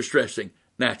 very distressing,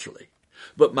 naturally.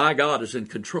 But my God is in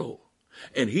control.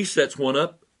 And he sets one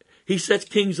up. He sets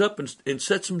kings up and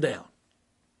sets them down.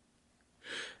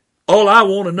 All I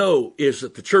want to know is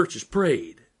that the church has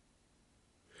prayed.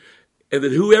 And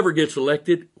that whoever gets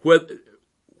elected, whether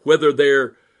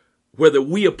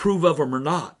we approve of them or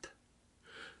not,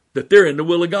 that they're in the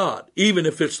will of God. Even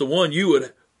if it's the one you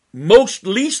would most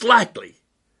least likely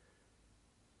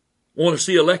want to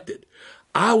see elected.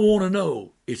 I want to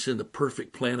know it's in the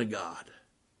perfect plan of God.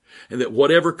 And that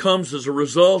whatever comes as a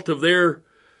result of their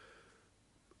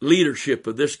leadership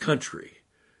of this country,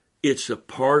 it's a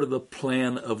part of the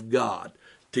plan of God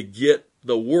to get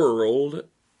the world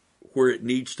where it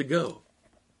needs to go.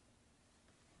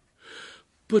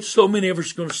 But so many of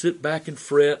us are going to sit back and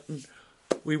fret. And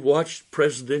we've watched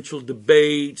presidential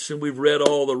debates and we've read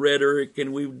all the rhetoric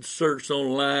and we've searched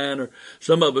online. Or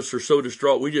some of us are so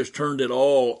distraught we just turned it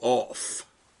all off.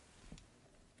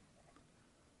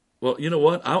 Well, you know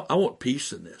what? I want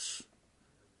peace in this.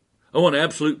 I want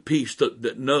absolute peace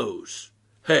that knows,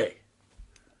 hey,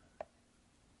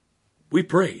 we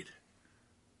prayed.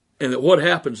 And that what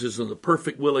happens is in the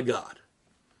perfect will of God.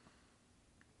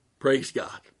 Praise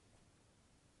God.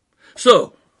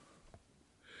 So,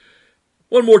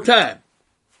 one more time.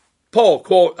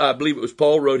 I believe it was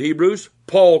Paul wrote Hebrews.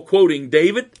 Paul quoting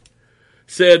David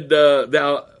said,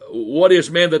 what is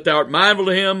man that thou art mindful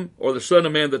of him, or the son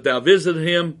of man that thou visited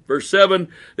him? Verse 7,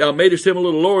 thou madest him a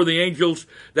little lower than the angels.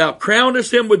 Thou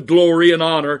crownest him with glory and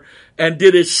honor, and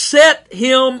didst set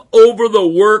him over the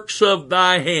works of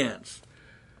thy hands.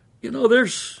 You know,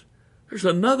 there's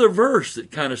another verse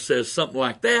that kind of says something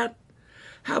like that.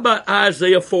 How about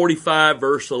Isaiah 45,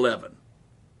 verse 11?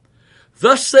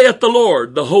 Thus saith the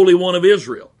Lord, the Holy One of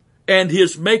Israel, and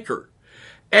his Maker,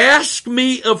 ask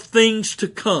me of things to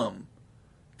come,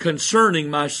 concerning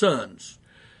my sons,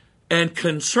 and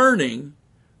concerning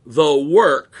the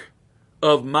work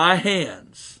of my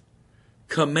hands,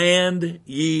 command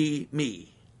ye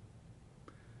me.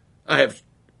 I have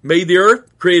made the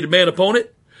earth, created man upon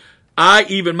it. I,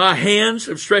 even my hands,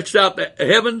 have stretched out the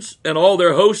heavens, and all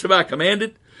their hosts have I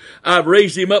commanded. I've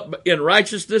raised him up in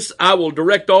righteousness. I will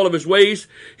direct all of his ways.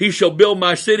 He shall build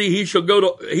my city. He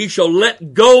shall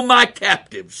let go my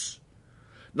captives,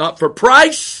 not for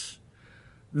price,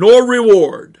 nor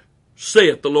reward,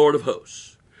 saith the Lord of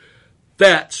hosts.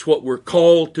 That's what we're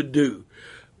called to do.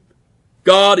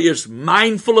 God is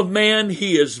mindful of man.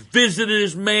 He has visited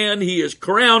his man. He has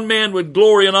crowned man with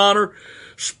glory and honor,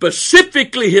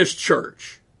 specifically his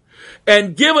church,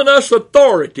 and given us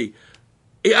authority.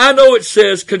 I know it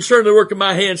says, concerning the work of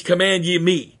my hands, command ye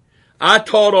me. I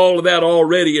taught all of that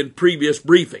already in previous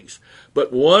briefings.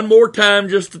 But one more time,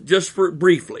 just for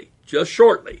briefly, just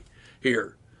shortly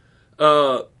here.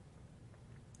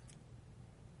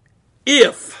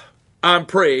 If I'm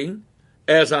praying,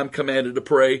 as I'm commanded to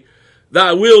pray,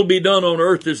 thy will be done on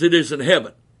earth as it is in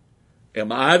heaven.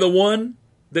 Am I the one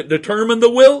that determined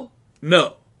the will?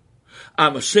 No.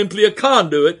 I'm simply a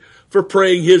conduit for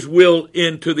praying his will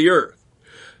into the earth.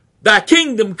 Thy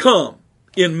kingdom come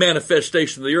in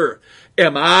manifestation of the earth.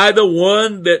 Am I the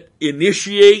one that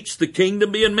initiates the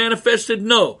kingdom being manifested?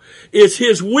 No. It's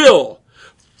his will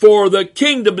for the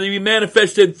kingdom to be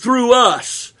manifested through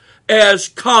us as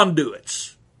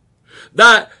conduits.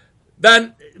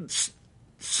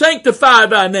 Sanctify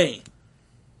thy name.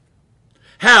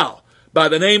 How? By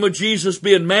the name of Jesus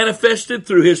being manifested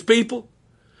through his people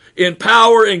in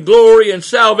power and glory and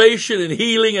salvation and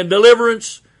healing and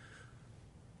deliverance.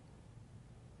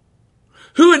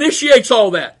 Who initiates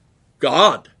all that?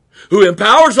 God. Who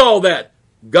empowers all that?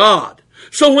 God.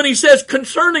 So when he says,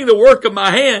 concerning the work of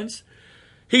my hands,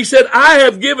 he said, I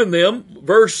have given them,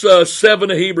 verse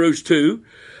 7 of Hebrews 2,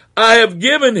 I have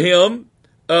given him,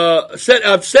 I've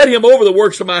set him over the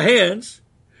works of my hands,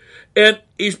 and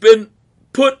he's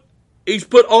put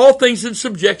all things in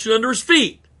subjection under his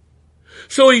feet.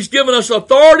 So he's given us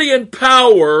authority and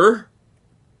power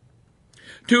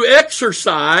to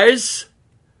exercise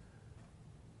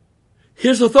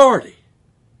his authority.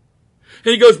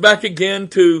 And he goes back again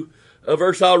to a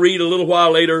verse I'll read a little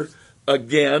while later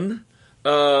again.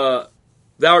 Thou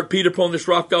art Peter, upon this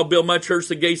rock I'll build my church,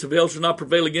 the gates of hell shall not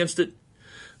prevail against it.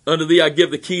 Unto thee I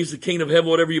give the keys of the kingdom of heaven.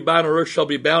 Whatever you bind on earth shall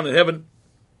be bound in heaven.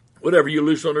 Whatever you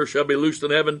loose on earth shall be loosed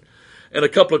in heaven. And a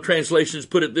couple of translations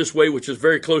put it this way, which is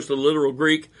very close to the literal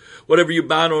Greek. Whatever you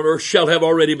bind on earth shall have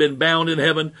already been bound in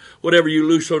heaven. Whatever you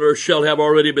loose on earth shall have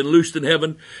already been loosed in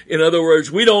heaven. In other words,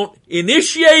 we don't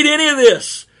initiate any of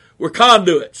this. We're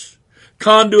conduits.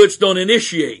 Conduits don't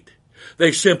initiate.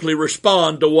 They simply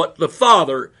respond to what the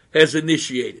Father has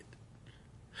initiated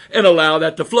and allow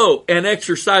that to flow and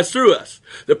exercise through us.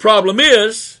 The problem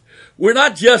is, we're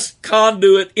not just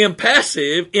conduit,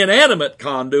 impassive, inanimate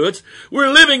conduits.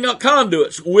 We're living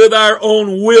conduits with our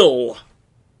own will.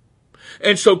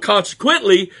 And so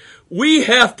consequently, we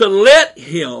have to let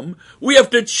Him, we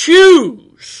have to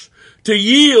choose to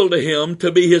yield to Him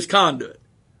to be His conduit.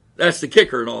 That's the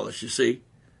kicker in all this, you see.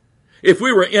 If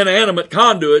we were inanimate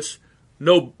conduits,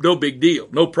 no big deal,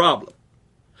 no problem.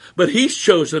 But He's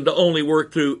chosen to only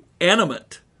work through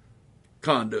animate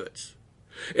conduits.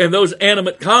 And those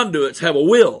animate conduits have a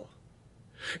will.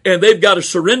 And they've got to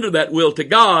surrender that will to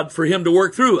God for Him to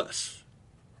work through us.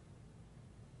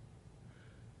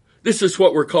 This is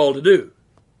what we're called to do.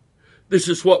 This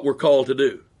is what we're called to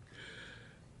do.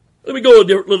 Let me go a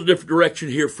little different direction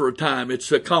here for a time.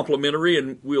 It's complementary,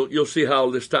 and you'll see how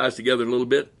this ties together a little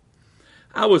bit.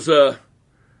 I was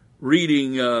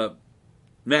reading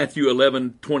Matthew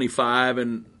 11:25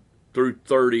 and through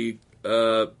 30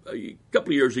 a couple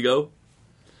of years ago.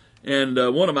 And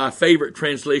one of my favorite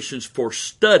translations for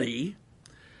study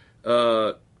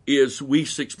is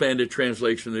Wuest's Expanded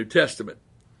Translation of the New Testament.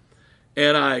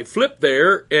 And I flipped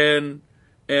there, and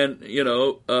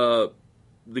the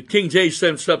King James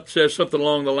says something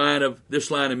along the line of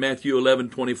this line in Matthew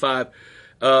 11:25.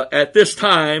 At this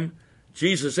time,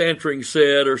 Jesus answering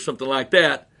said, or something like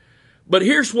that. But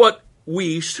here's what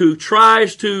Wuest, who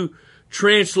tries to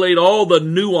translate all the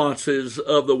nuances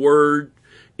of the word,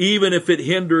 even if it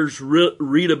hinders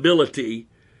readability,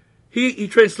 he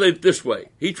translated it this way.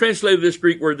 He translated this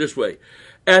Greek word this way.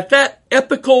 At that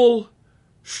epical,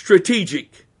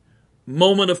 strategic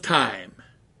moment of time,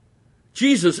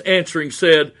 Jesus answering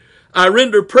said, I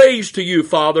render praise to you,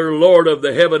 Father, Lord of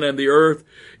the heaven and the earth,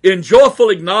 in joyful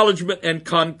acknowledgement and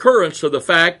concurrence of the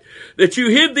fact that you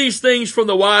hid these things from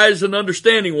the wise and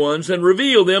understanding ones and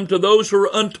revealed them to those who are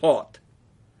untaught.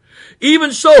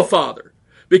 Even so, Father,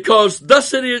 because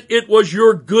thus it was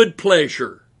your good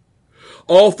pleasure.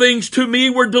 All things to me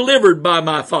were delivered by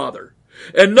my Father,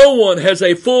 and no one has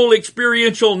a full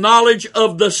experiential knowledge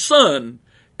of the Son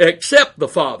except the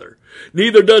Father.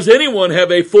 Neither does anyone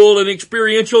have a full and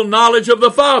experiential knowledge of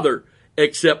the Father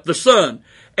except the Son.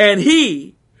 And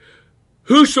he,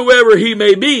 whosoever he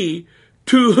may be,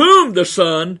 to whom the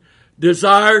Son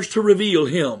desires to reveal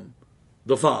him,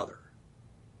 the Father.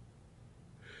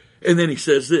 And then he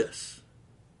says this,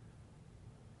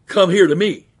 come here to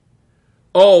me,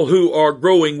 all who are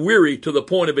growing weary to the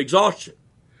point of exhaustion,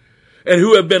 and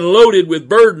who have been loaded with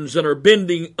burdens and are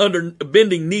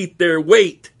bending neath their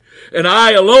weight. And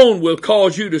I alone will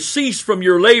cause you to cease from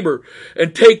your labor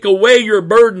and take away your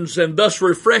burdens and thus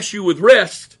refresh you with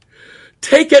rest.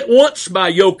 Take at once my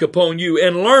yoke upon you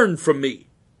and learn from me,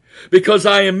 because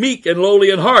I am meek and lowly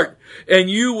in heart, and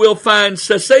you will find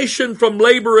cessation from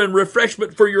labor and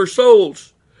refreshment for your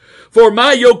souls. For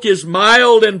my yoke is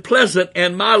mild and pleasant,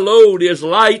 and my load is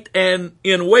light and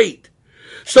in weight.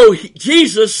 So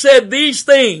Jesus said these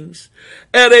things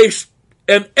at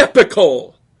an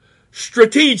epical,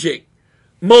 strategic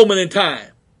moment in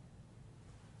time.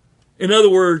 In other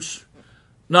words,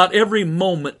 not every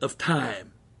moment of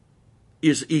time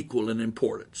is equal in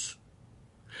importance.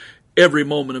 Every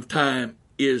moment of time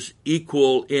is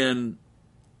equal in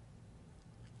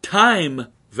time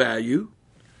value.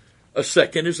 A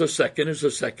second is a second is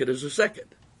a second is a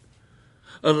second.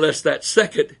 Unless that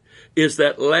second is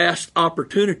that last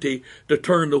opportunity to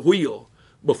turn the wheel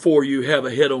before you have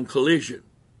a head-on collision.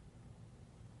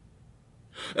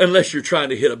 Unless you're trying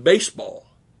to hit a baseball,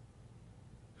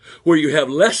 where you have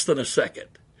less than a second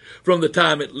from the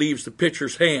time it leaves the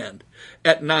pitcher's hand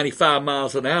at 95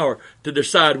 miles an hour to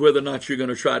decide whether or not you're going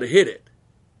to try to hit it.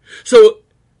 So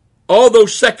all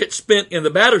those seconds spent in the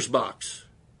batter's box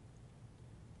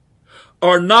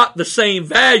are not the same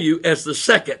value as the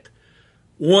second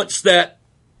once that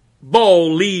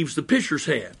ball leaves the pitcher's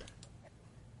hand.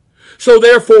 So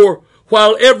therefore,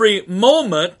 while every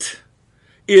moment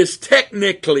is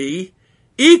technically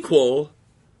equal,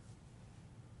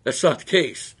 that's not the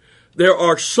case. There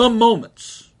are some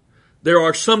moments, there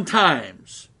are some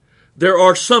times, there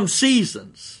are some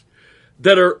seasons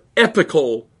that are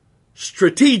epical,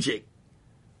 strategic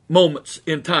moments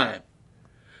in time.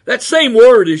 That same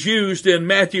word is used in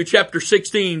Matthew chapter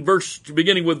 16,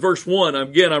 beginning with verse 1.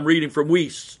 Again, I'm reading from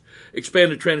Wuest's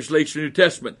Expanded Translation of the New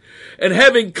Testament. And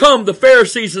having come the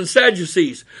Pharisees and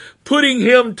Sadducees, putting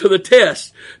him to the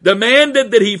test, demanded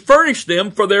that he furnish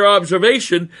them for their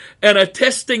observation an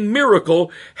attesting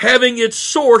miracle having its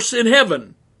source in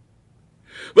heaven.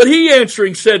 But he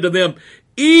answering said to them,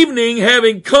 evening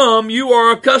having come, you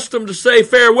are accustomed to say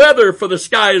fair weather, for the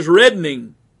sky is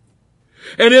reddening.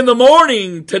 And in the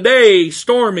morning, today,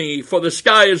 stormy, for the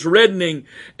sky is reddening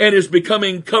and is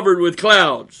becoming covered with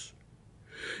clouds.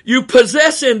 You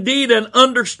possess indeed an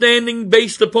understanding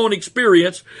based upon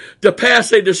experience to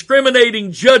pass a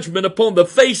discriminating judgment upon the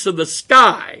face of the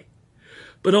sky.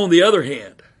 But on the other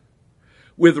hand,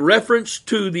 with reference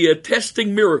to the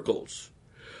attesting miracles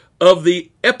of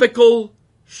the epical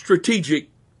strategic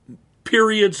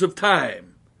periods of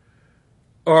time,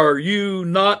 are you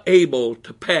not able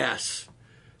to pass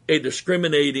a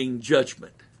discriminating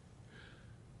judgment?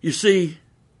 You see,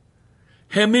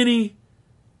 how many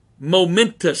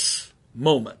momentous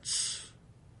moments,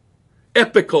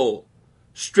 epical,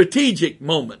 strategic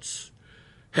moments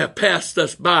have passed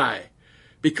us by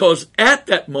because at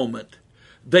that moment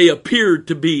they appeared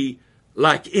to be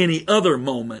like any other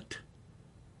moment,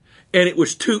 and it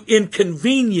was too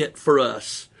inconvenient for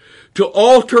us to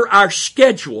alter our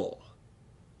schedule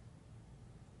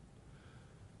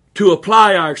to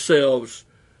apply ourselves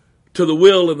to the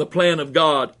will and the plan of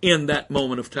God in that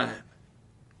moment of time.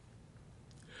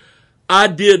 I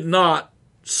did not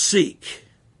seek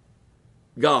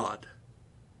God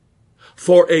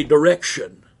for a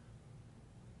direction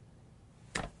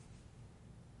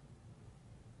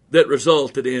that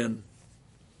resulted in,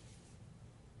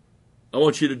 I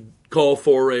want you to call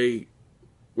for a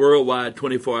worldwide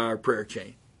 24-hour prayer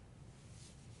chain.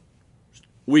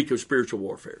 Week of spiritual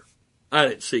warfare. I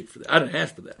didn't seek for that. I didn't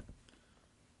ask for that.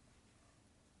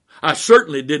 I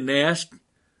certainly didn't ask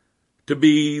to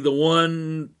be the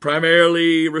one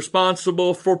primarily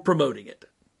responsible for promoting it.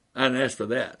 I didn't ask for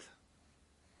that.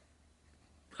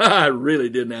 I really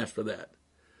didn't ask for that.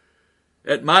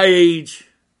 At my age,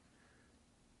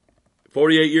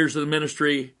 48 years of the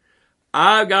ministry,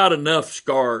 I've got enough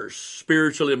scars,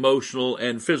 spiritual, emotional,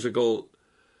 and physical,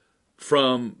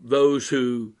 from those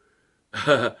who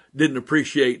didn't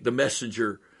appreciate the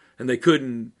messenger, and they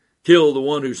couldn't kill the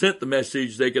one who sent the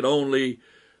message. They could only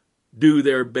do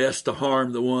their best to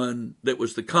harm the one that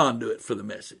was the conduit for the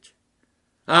message.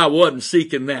 I wasn't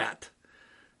seeking that.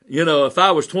 You know, if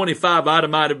I was 25, I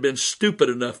might have been stupid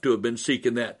enough to have been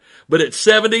seeking that. But at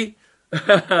 70,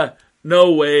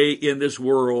 no way in this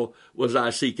world was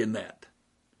I seeking that.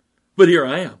 But here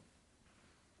I am.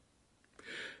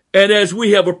 And as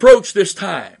we have approached this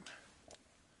time,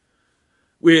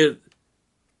 with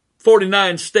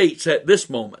 49 states at this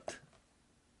moment,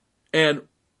 and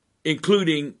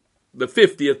including the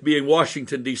 50th being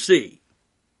Washington, D.C.,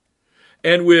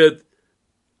 and with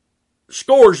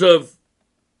scores of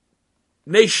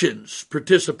nations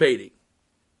participating,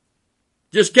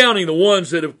 just counting the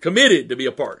ones that have committed to be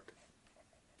a part,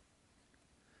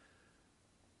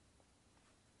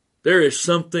 there is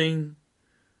something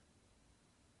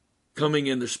coming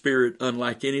in the Spirit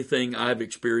unlike anything I've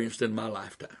experienced in my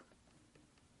lifetime.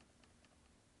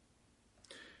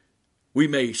 We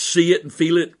may see it and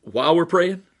feel it while we're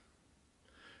praying.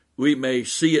 We may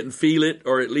see it and feel it,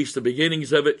 or at least the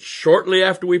beginnings of it, shortly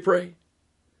after we pray.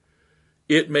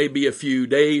 It may be a few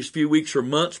days, few weeks, or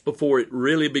months before it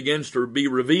really begins to be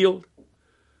revealed.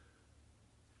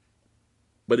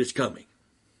 But it's coming.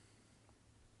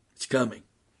 It's coming.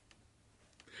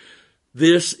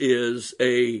 This is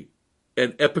an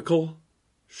epical,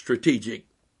 strategic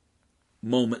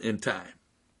moment in time.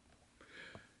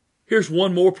 Here's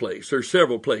one more place. There's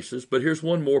several places, but here's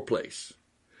one more place.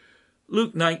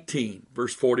 Luke 19,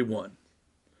 verse 41.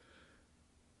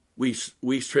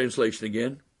 Wuest's translation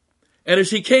again. And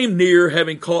as he came near,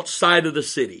 having caught sight of the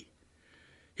city,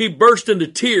 he burst into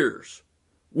tears,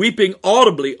 weeping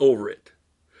audibly over it,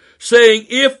 saying,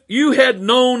 if you had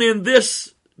known in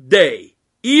this day,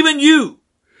 even you,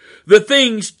 the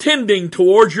things tending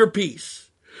towards your peace,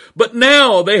 but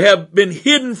now they have been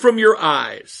hidden from your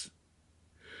eyes.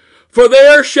 For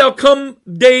there shall come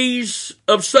days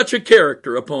of such a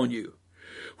character upon you,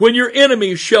 when your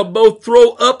enemies shall both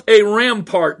throw up a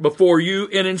rampart before you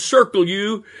and encircle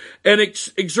you and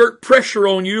exert pressure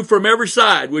on you from every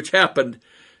side, which happened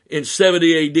in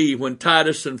 70 A.D. when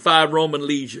Titus and 5 Roman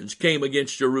legions came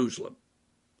against Jerusalem.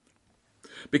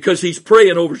 Because he's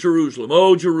praying over Jerusalem.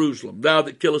 Oh, Jerusalem, thou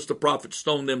that killest the prophets,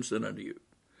 stone them, sent unto you.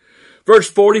 Verse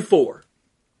 44.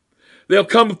 They'll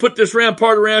come and put this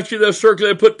rampart around you. They'll circle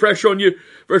and put pressure on you.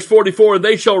 Verse 44,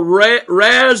 they shall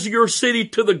razz your city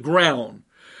to the ground,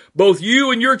 both you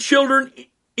and your children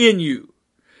in you,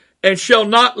 and shall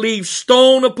not leave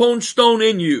stone upon stone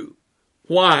in you.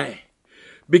 Why?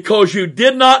 Because you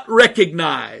did not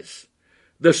recognize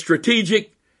the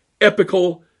strategic,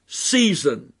 epical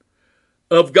season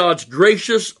of God's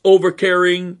gracious,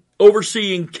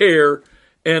 overseeing care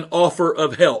and offer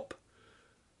of help.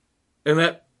 And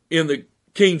that, in the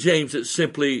King James, it's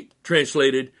simply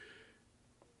translated,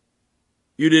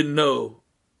 you didn't know,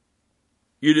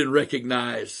 you didn't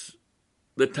recognize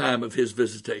the time of his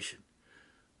visitation.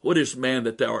 What is man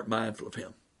that thou art mindful of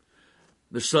him?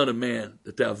 The Son of Man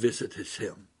that thou visitest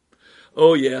him.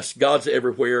 Oh yes, God's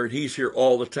everywhere and he's here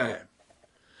all the time.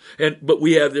 But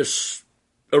we have this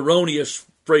erroneous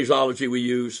phraseology we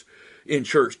use in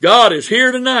church. God is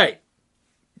here tonight.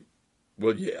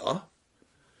 Well, yeah.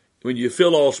 When you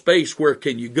fill all space, where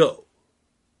can you go?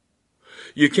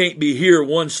 You can't be here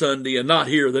one Sunday and not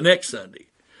here the next Sunday.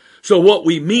 So what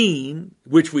we mean,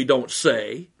 which we don't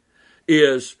say,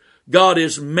 is God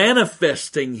is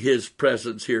manifesting his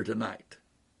presence here tonight.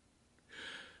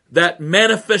 That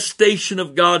manifestation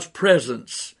of God's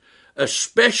presence,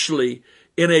 especially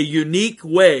in a unique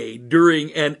way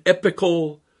during an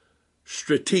epical,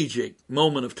 strategic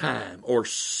moment of time, or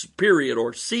period,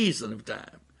 or season of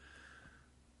time,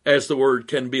 as the word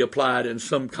can be applied in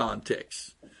some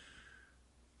contexts,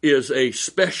 is a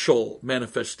special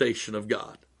manifestation of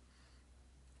God,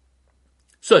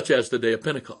 such as the day of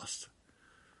Pentecost.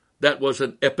 That was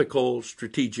an epical,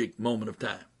 strategic moment of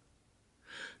time.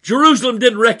 Jerusalem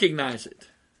didn't recognize it.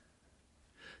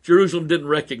 Jerusalem didn't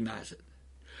recognize it.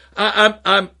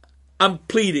 I'm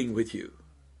pleading with you.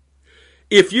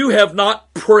 If you have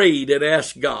not prayed and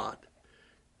asked God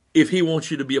if he wants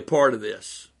you to be a part of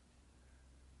this,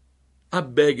 I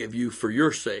beg of you, for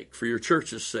your sake, for your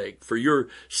church's sake, for your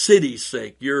city's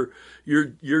sake, your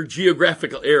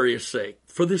geographical area's sake,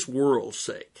 for this world's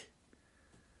sake,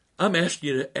 I'm asking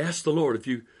you to ask the Lord if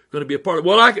you're going to be a part of it.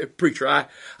 Well, preacher,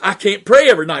 I can't pray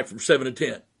every night from 7 to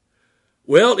 10.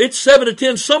 Well, it's 7 to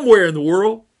 10 somewhere in the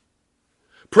world.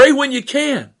 Pray when you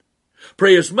can.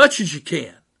 Pray as much as you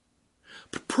can.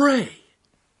 But pray.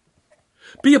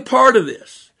 Be a part of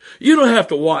this. You don't have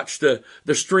to watch the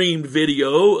streamed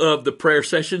video of the prayer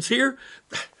sessions here.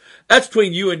 That's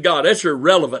between you and God. That's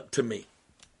irrelevant to me.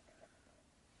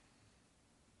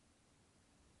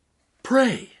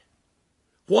 Pray.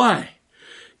 Why?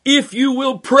 If you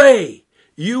will pray,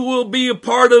 you will be a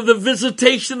part of the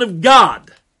visitation of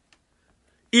God.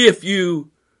 If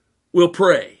you will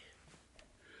pray.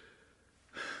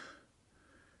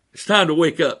 It's time to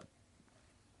wake up,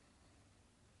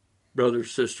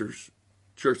 brothers, sisters,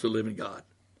 Church of the Living God.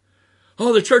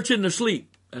 Oh, the church isn't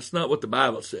asleep. That's not what the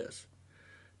Bible says.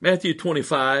 Matthew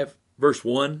 25, verse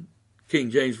 1, King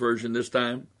James Version this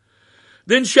time.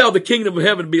 Then shall the kingdom of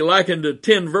heaven be likened to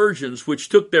 10 virgins, which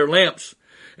took their lamps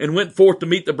and went forth to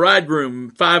meet the bridegroom.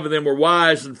 5 of them were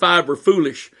wise and 5 were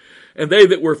foolish. And they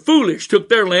that were foolish took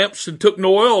their lamps and took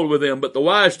no oil with them, but the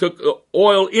wise took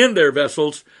oil in their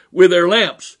vessels with their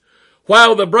lamps.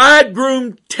 While the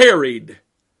bridegroom tarried,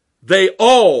 they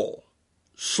all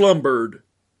slumbered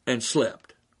and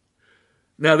slept.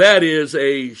 Now that is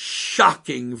a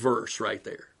shocking verse right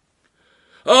there.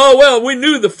 Oh, well, we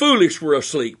knew the foolish were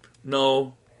asleep.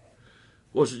 No,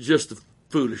 it wasn't just the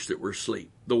foolish that were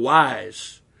asleep. The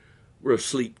wise were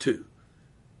asleep too.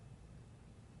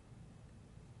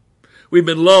 We've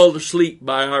been lulled to sleep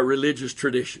by our religious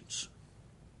traditions.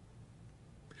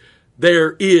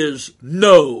 There is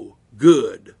no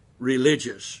good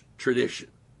religious tradition.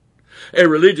 A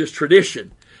religious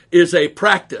tradition is a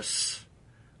practice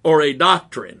or a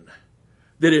doctrine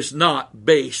that is not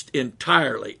based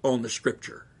entirely on the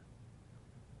Scripture.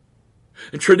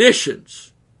 And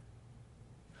traditions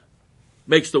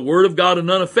makes the Word of God of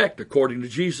none effect according to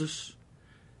Jesus,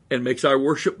 and makes our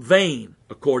worship vain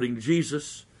according to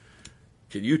Jesus.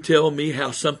 Can you tell me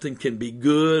how something can be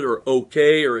good or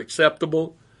okay or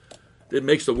acceptable that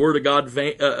makes the Word of God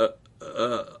vain,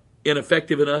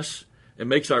 ineffective in us and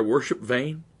makes our worship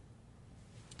vain?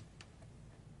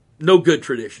 No good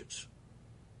traditions.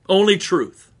 Only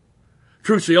truth.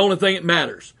 Truth's the only thing that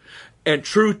matters. And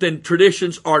truth and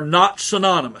traditions are not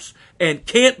synonymous and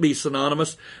can't be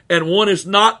synonymous, and one is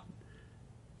not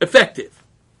effective.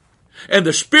 And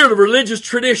the spirit of religious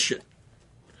tradition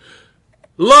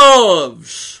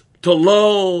loves to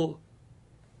lull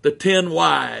the 10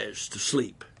 wise to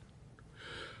sleep.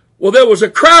 Well, there was a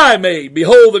cry made,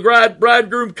 behold, the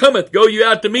bridegroom cometh, go you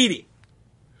out to meet him.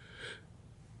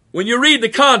 When you read the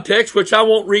context, which I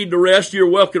won't read the rest, you're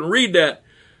welcome to read that.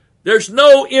 there's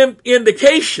no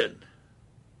indication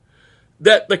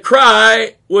that the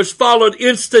cry was followed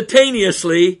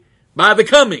instantaneously by the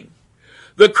coming.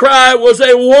 The cry was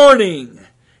a warning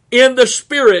in the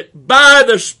Spirit, by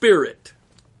the Spirit.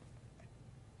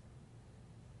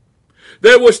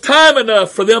 There was time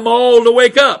enough for them all to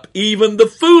wake up. Even the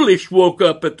foolish woke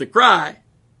up at the cry.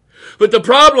 But the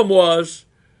problem was,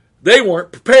 they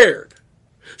weren't prepared.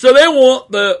 So they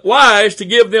want the wise to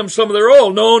give them some of their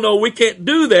oil. No, we can't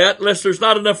do that unless there's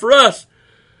not enough for us.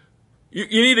 You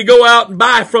need to go out and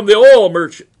buy from the oil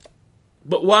merchant.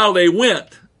 But while they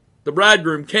went, the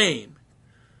bridegroom came,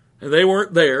 and they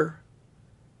weren't there.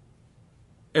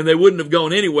 And they wouldn't have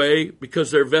gone anyway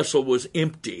because their vessel was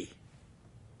empty.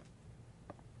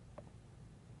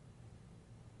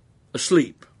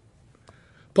 Asleep.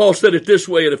 Paul said it this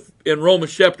way in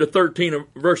Romans chapter 13,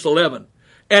 verse 11.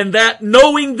 And that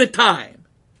knowing the time,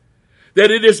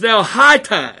 that it is now high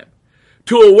time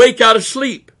to awake out of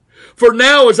sleep. For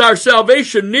now is our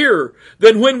salvation nearer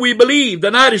than when we believed.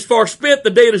 The night is far spent, the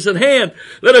day is at hand.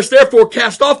 Let us therefore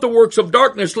cast off the works of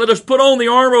darkness. Let us put on the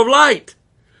armor of light.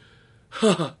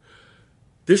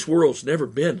 This world's never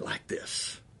been like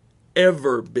this.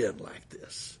 Ever been like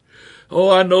this. Oh,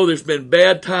 I know there's been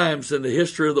bad times in the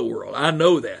history of the world. I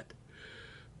know that.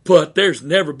 But there's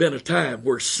never been a time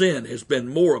where sin has been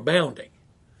more abounding.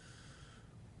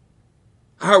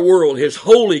 Our world has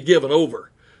wholly given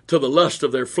over to the lust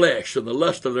of their flesh and the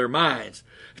lust of their minds,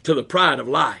 to the pride of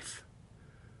life,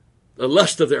 the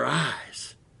lust of their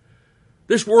eyes.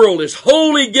 This world is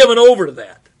wholly given over to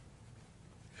that.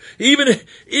 Even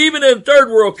in third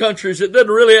world countries that doesn't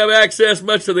really have access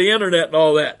much to the internet and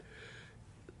all that,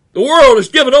 the world is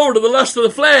given over to the lust of the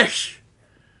flesh.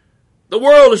 The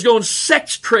world is going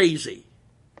sex crazy.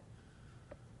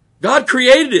 God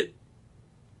created it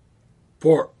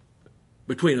for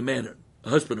between a man and a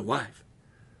husband and wife,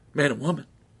 man and woman.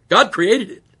 God created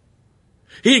it.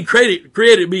 He didn't create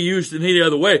it to be used in any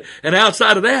other way. And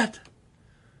outside of that,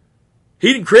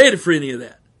 He didn't create it for any of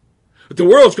that. But the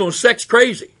world's going sex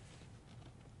crazy.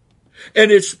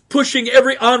 And it's pushing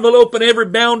every envelope and every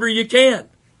boundary you can.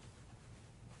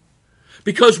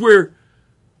 Because we're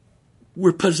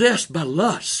possessed by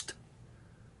lust.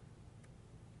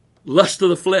 Lust of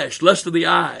the flesh, lust of the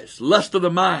eyes, lust of the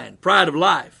mind, pride of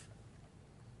life.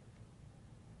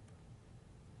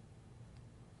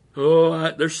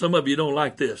 Oh, there's some of you don't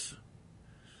like this.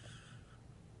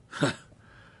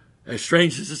 As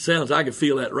strange as it sounds, I can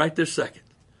feel that right this second.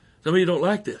 Some of you don't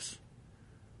like this.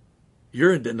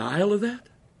 You're in denial of that?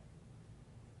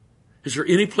 Is there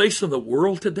any place in the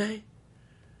world today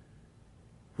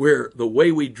where the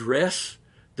way we dress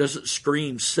doesn't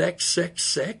scream sex, sex,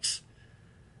 sex?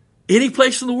 Any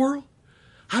place in the world?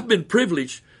 I've been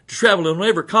privileged to travel on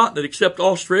every continent except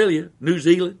Australia, New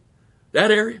Zealand,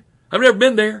 that area. I've never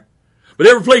been there. But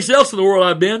every place else in the world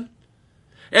I've been,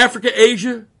 Africa,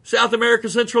 Asia, South America,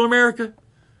 Central America,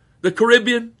 the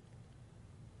Caribbean,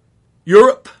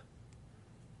 Europe.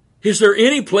 Is there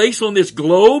any place on this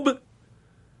globe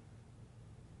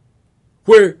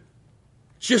where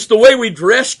just the way we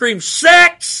dress screams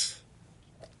sex?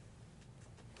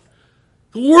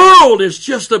 The world is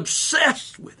just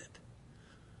obsessed with it.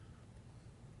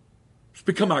 It's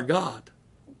become our God.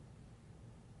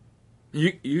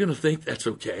 You're going to think that's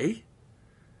okay?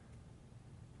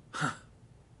 Huh.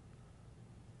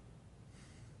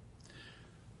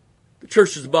 The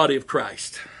church is the body of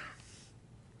Christ.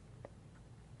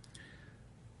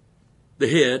 The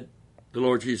head, the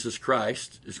Lord Jesus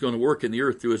Christ, is going to work in the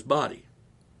earth through His body.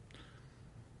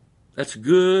 That's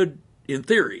good in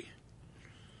theory.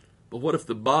 But what if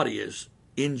the body is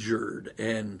injured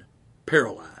and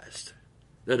paralyzed?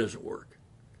 That doesn't work.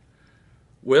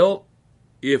 Well,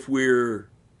 if we're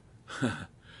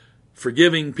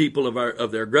forgiving people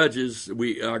of their grudges,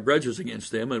 our grudges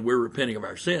against them, and we're repenting of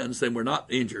our sins, then we're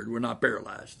not injured, we're not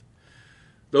paralyzed.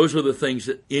 Those are the things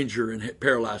that injure and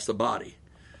paralyze the body.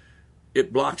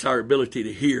 It blocks our ability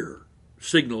to hear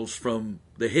signals from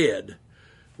the head.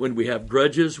 When we have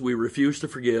grudges we refuse to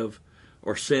forgive,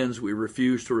 or sins we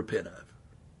refuse to repent of.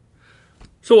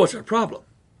 So what's our problem?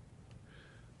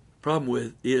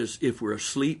 Problem is if we're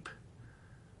asleep,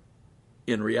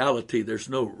 in reality there's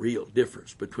no real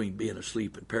difference between being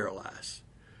asleep and paralyzed.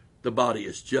 The body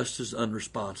is just as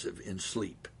unresponsive in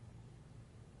sleep.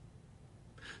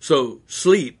 So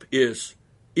sleep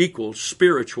equals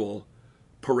spiritual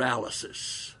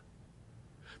paralysis.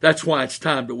 That's why it's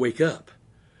time to wake up.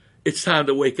 It's time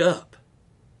to wake up.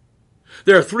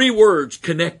 There are three words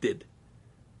connected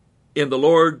in the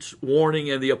Lord's warning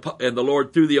and the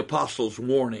Lord through the apostles'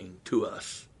 warning to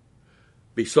us.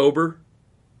 Be sober,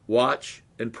 watch,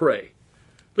 and pray.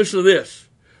 Listen to this.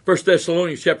 1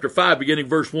 Thessalonians chapter 5, beginning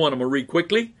verse 1. I'm going to read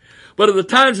quickly. But of the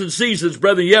times and seasons,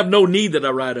 brethren, ye have no need that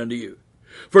I write unto you.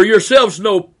 For yourselves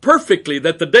know perfectly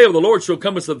that the day of the Lord shall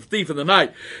come as a thief in the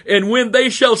night. And when they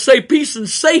shall say peace and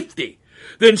safety,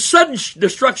 then sudden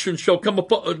destruction shall come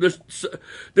upon,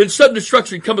 then sudden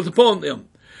destruction cometh upon them.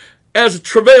 As a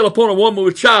travail upon a woman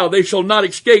with child, they shall not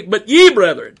escape. But ye,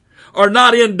 brethren, are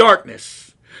not in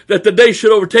darkness, that the day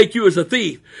should overtake you as a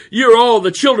thief. Ye are all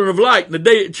the children of light,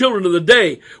 and children of the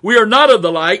day. We are not of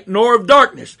the light, nor of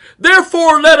darkness.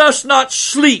 Therefore let us not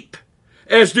sleep,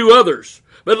 as do others,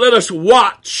 but let us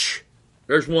watch.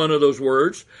 There's one of those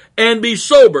words. And be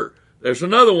sober. There's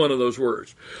another one of those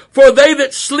words. For they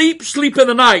that sleep, sleep in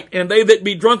the night, and they that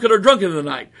be drunken are drunken in the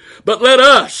night. But let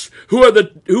us, who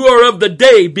are of the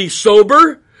day, be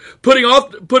sober, putting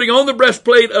on the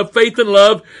breastplate of faith and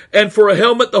love, and for a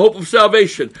helmet the hope of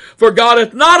salvation. For God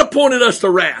hath not appointed us to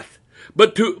wrath,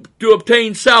 but to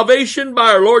obtain salvation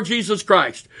by our Lord Jesus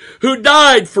Christ, who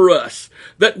died for us,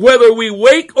 that whether we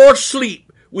wake or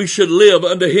sleep, we should live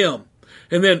unto him.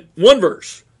 And then one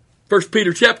verse, 1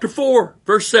 Peter chapter 4,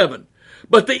 verse 7.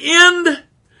 But the end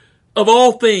of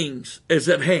all things is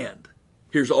at hand.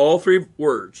 Here's all three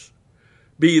words.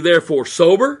 Be therefore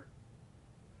sober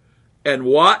and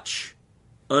watch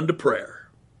unto prayer.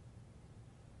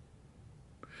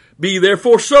 Be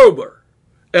therefore sober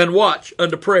and watch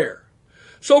unto prayer.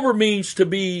 Sober means to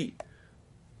be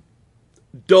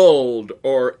dulled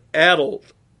or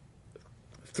addled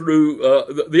through,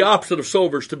 the opposite of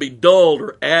sober is to be dulled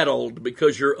or addled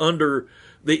because you're under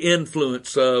the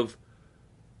influence of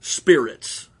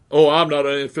spirits. Oh, I'm not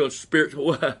under the influence of spirits.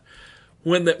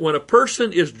 When a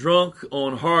person is drunk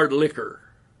on hard liquor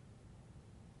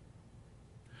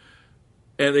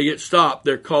and they get stopped,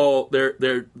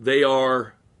 they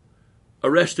are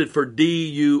arrested for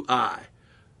DUI,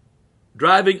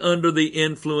 driving under the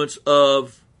influence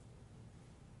of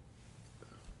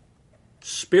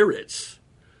spirits.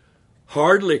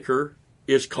 Hard liquor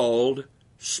is called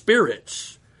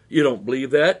spirits. You don't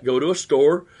believe that? Go to a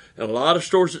store, and a lot of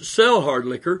stores that sell hard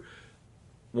liquor,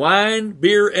 wine,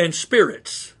 beer, and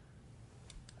spirits.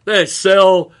 They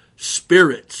sell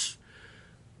spirits.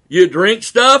 You drink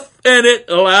stuff, and it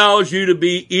allows you to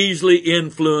be easily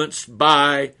influenced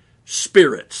by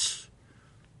spirits.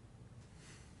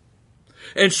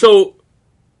 And so,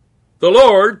 the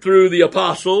Lord, through the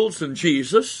apostles and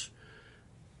Jesus,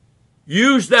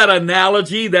 used that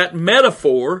analogy, that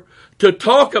metaphor, to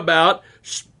talk about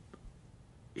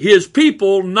his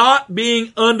people not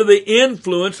being under the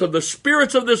influence of the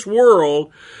spirits of this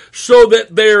world so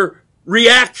that their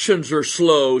reactions are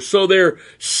slow, so their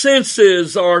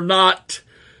senses are not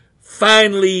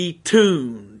finely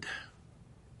tuned.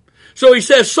 So he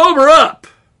says, sober up,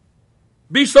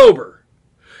 be sober,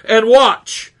 and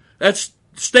watch. That's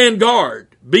stand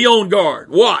guard, be on guard,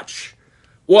 watch.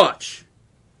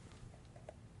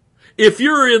 If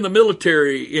you're in the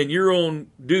military in your own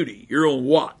duty, your own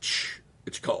watch,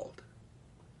 it's called,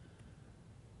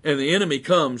 and the enemy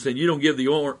comes and you don't give the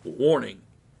warning,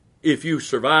 if you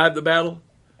survive the battle,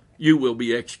 you will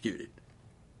be executed.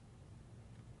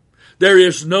 There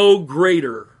is no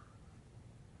greater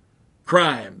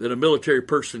crime that a military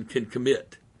person can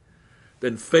commit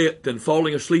than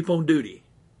falling asleep on duty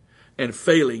and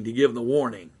failing to give the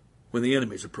warning when the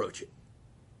enemy's approaching.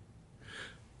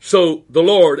 So the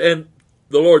Lord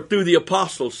through the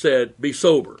apostles said, be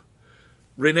sober.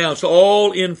 Renounce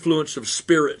all influence of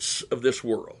spirits of this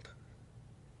world.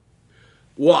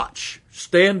 Watch.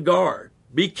 Stand guard.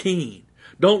 Be keen.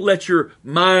 Don't let your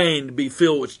mind be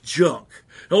filled with junk.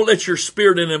 Don't let your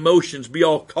spirit and emotions be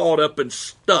all caught up in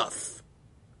stuff.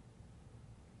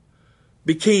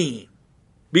 Be keen.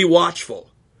 Be watchful.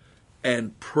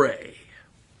 And pray.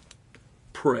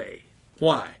 Pray.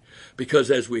 Why?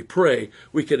 Because as we pray,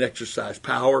 we can exercise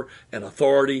power and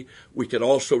authority. We can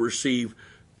also receive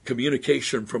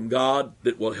communication from God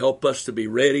that will help us to be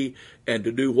ready and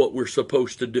to do what we're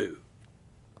supposed to do.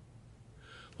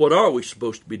 What are we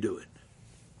supposed to be doing?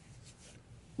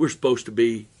 We're supposed to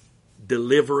be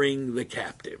delivering the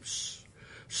captives.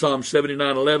 Psalm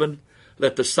 79:11,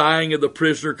 let the sighing of the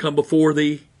prisoner come before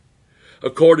thee.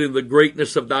 According to the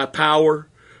greatness of thy power,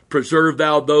 preserve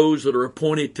thou those that are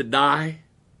appointed to die.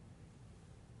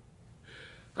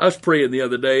 I was praying the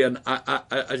other day, and I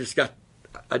got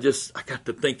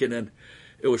to thinking, and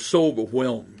it was so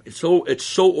overwhelming. It's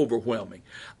so overwhelming.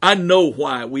 I know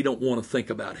why we don't want to think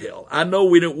about hell. I know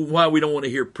why we don't want to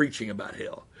hear preaching about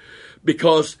hell.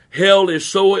 Because hell is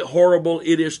so horrible,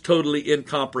 it is totally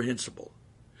incomprehensible.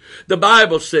 The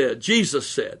Bible said, Jesus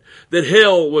said, that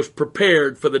hell was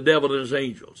prepared for the devil and his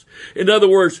angels. In other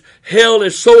words, hell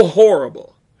is so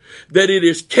horrible that it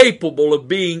is capable of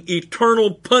being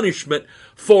eternal punishment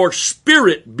for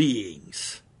spirit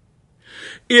beings.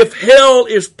 If hell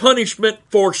is punishment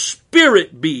for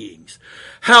spirit beings,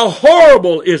 how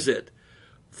horrible is it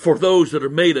for those that are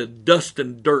made of dust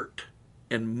and dirt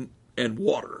and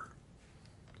water?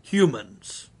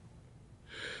 Humans.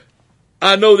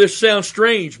 I know this sounds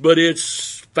strange, but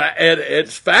it's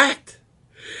fact.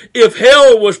 If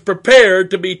hell was prepared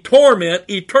to be torment,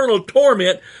 eternal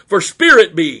torment for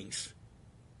spirit beings,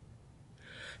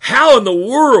 how in the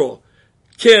world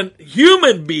can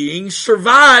human beings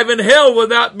survive in hell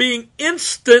without being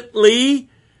instantly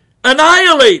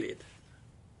annihilated?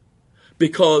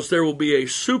 Because there will be a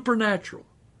supernatural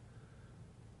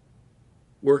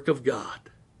work of God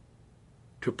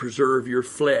to preserve your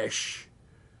flesh,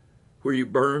 where you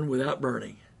burn without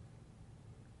burning,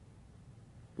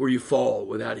 where you fall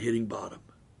without hitting bottom,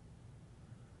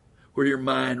 where your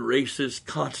mind races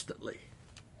constantly.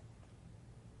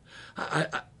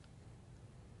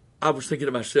 I was thinking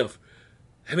to myself,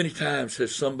 how many times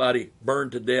has somebody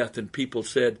burned to death and people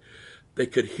said they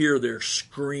could hear their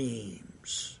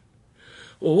screams?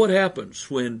 Well, what happens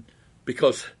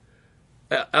because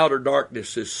outer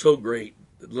darkness is so great,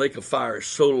 the lake of fire is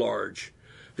so large,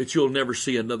 that you'll never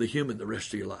see another human the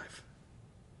rest of your life.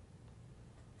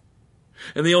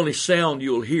 And the only sound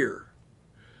you'll hear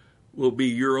will be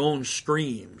your own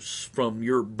screams from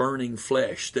your burning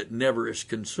flesh that never is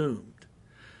consumed.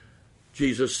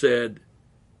 Jesus said,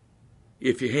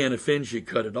 if your hand offends you,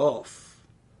 cut it off.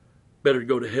 Better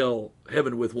go to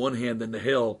heaven with one hand than to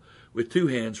hell with two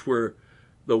hands, where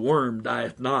the worm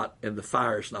dieth not and the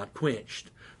fire is not quenched.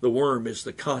 The worm is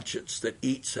the conscience that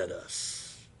eats at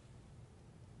us.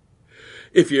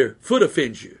 If your foot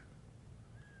offends you,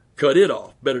 cut it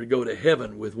off. Better go to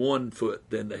heaven with one foot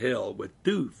than to hell with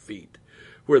 2 feet,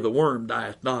 where the worm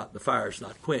dieth not and the fire is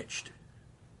not quenched.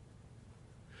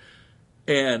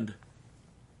 And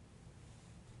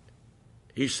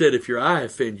he said, if your eye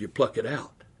offend you, pluck it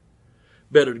out.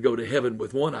 Better to go to heaven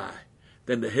with one eye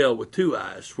than to hell with 2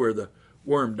 eyes, where the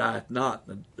worm dieth not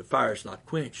and the fire is not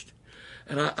quenched.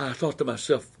 And I thought to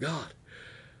myself, God,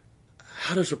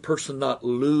 how does a person not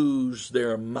lose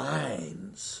their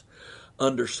minds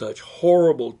under such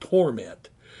horrible torment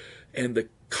and the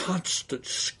constant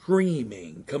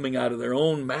screaming coming out of their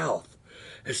own mouth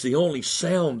as the only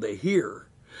sound they hear?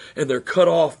 And they're cut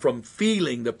off from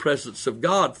feeling the presence of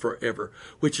God forever,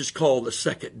 which is called the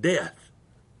second death.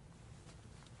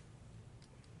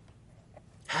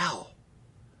 How?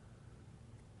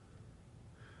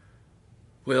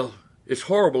 Well, it's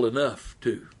horrible enough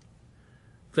to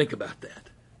think about that.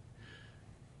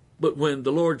 But when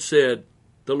the Lord said,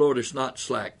 the Lord is not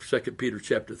slack, 2 Peter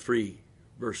chapter 3,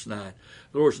 verse 9,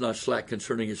 the Lord is not slack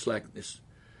concerning his slackness,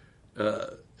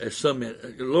 the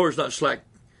Lord is not slack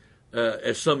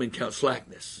as some men count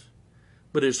slackness,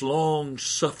 but is long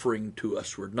suffering to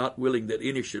usward, not willing that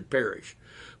any should perish,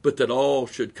 but that all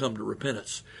should come to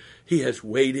repentance. He has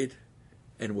waited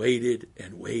and waited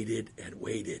and waited and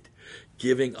waited,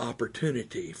 giving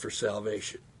opportunity for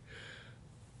salvation.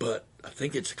 But I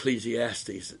think it's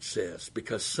Ecclesiastes that says,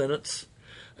 because sentence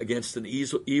against an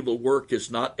evil work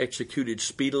is not executed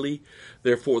speedily,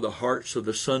 therefore the hearts of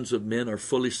the sons of men are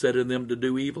fully set in them to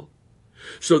do evil.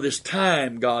 So this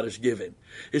time God has given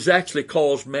is actually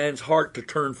caused man's heart to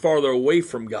turn farther away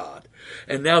from God.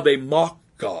 And now they mock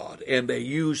God and they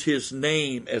use his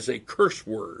name as a curse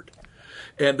word.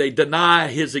 And they deny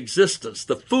his existence.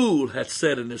 The fool hath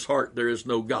said in his heart, there is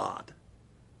no God.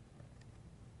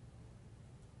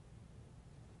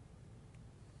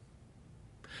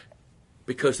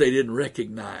 Because they didn't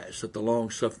recognize that the long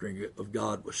suffering of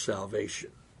God was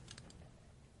salvation.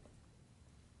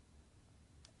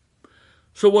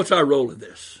 So what's our role in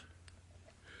this?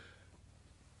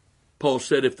 Paul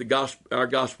said, if our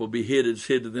gospel be hid, it is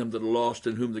hid to them that are lost,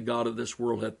 in whom the God of this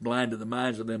world hath blinded the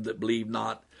minds of them that believe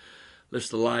not, lest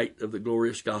the light of the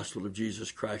glorious gospel of Jesus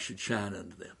Christ should shine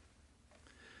unto them.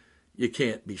 You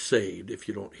can't be saved if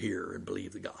you don't hear and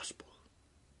believe the gospel.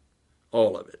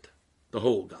 All of it. The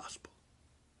whole gospel.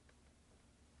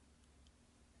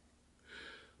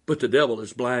 But the devil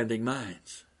is blinding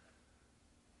minds.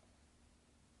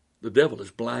 The devil is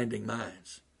blinding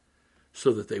minds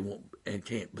so that they won't and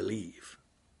can't believe.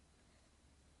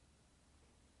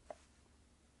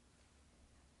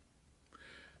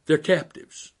 They're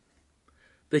captives.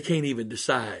 They can't even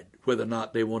decide whether or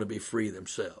not they want to be free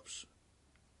themselves.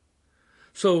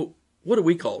 So what are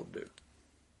we called to do?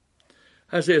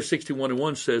 Isaiah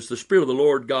 61:1 says, the Spirit of the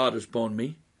Lord God is upon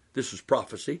me. This is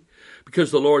prophecy. Because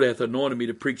the Lord hath anointed me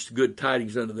to preach the good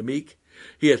tidings unto the meek.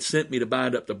 He hath sent me to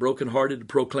bind up the brokenhearted, to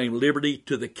proclaim liberty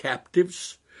to the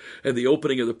captives, and the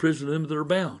opening of the prison of them that are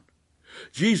bound.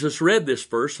 Jesus read this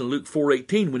verse in Luke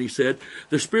 4:18 when he said,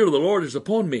 "The Spirit of the Lord is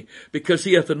upon me, because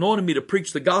he hath anointed me to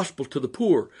preach the gospel to the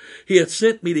poor. He hath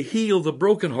sent me to heal the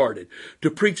brokenhearted, to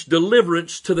preach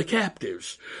deliverance to the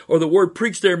captives." Or the word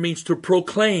preach there means to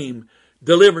proclaim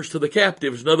deliverance to the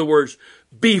captives. In other words,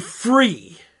 be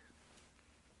free.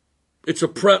 It's a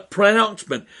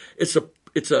pronouncement. It's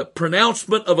a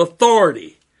pronouncement of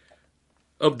authority,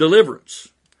 of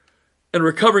deliverance, and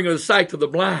recovering of the sight of the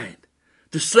blind,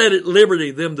 to set at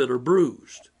liberty them that are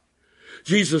bruised.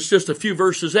 Jesus, just a few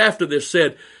verses after this,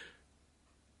 said,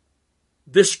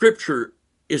 this scripture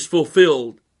is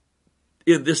fulfilled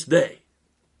in this day.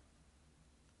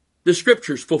 This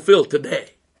scripture is fulfilled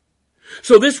today.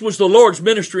 So this was the Lord's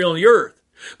ministry on the earth.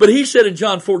 But he said in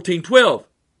John 14:12,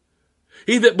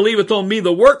 "He that believeth on me,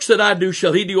 the works that I do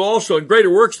shall he do also, and greater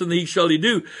works than these shall he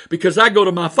do, because I go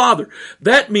to my Father."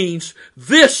 That means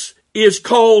this is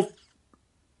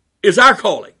our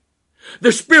calling.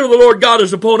 The Spirit of the Lord God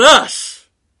is upon us,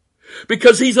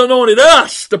 because he's anointed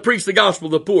us to preach the gospel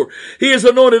to the poor. He has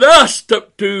anointed us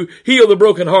to heal the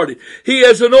brokenhearted. He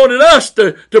has anointed us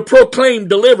to proclaim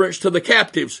deliverance to the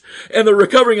captives and the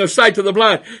recovering of sight to the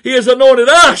blind. He has anointed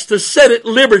us to set at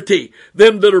liberty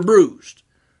them that are bruised.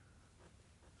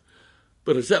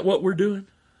 But is that what we're doing?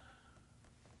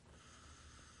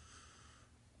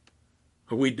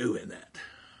 Are we doing that?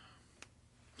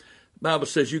 The Bible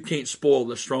says you can't spoil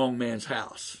the strong man's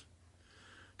house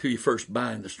till you first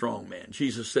bind the strong man.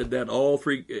 Jesus said that all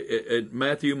three,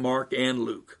 Matthew, Mark, and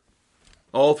Luke.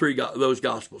 All three those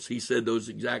gospels, he said those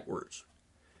exact words.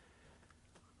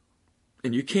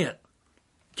 And you can't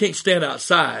stand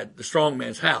outside the strong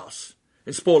man's house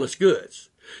and spoil his goods.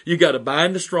 You got to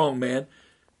bind the strong man,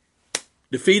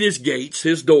 defeat his gates,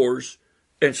 his doors,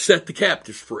 and set the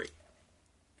captives free.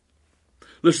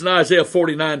 Listen to Isaiah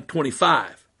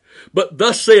 49:25. "But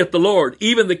thus saith the Lord,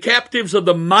 even the captives of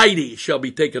the mighty shall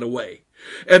be taken away,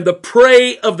 and the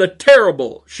prey of the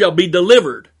terrible shall be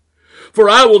delivered. For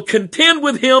I will contend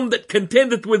with him that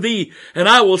contendeth with thee, and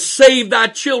I will save thy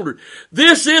children."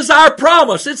 This is our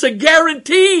promise. It's a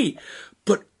guarantee.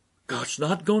 But God's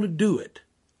not going to do it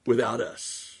without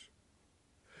us.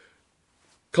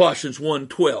 Colossians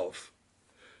 1:12.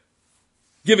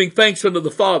 "Giving thanks unto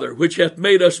the Father, which hath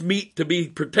made us meet to be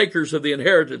partakers of the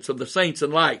inheritance of the saints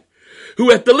in light,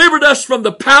 who hath delivered us from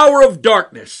the power of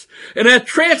darkness, and hath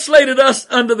translated us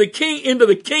into the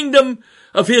kingdom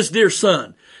of his dear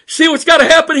Son." See what's got to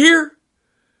happen here?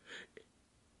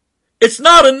 It's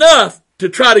not enough to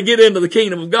try to get into the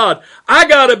kingdom of God. I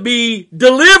got to be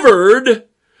delivered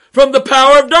from the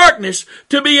power of darkness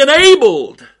to be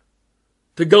enabled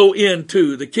to go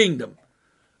into the kingdom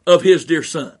of his dear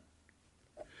Son.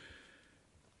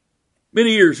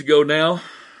 Many years ago now,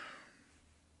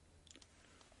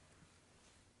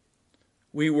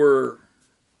 we were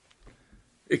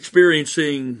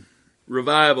experiencing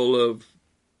revival of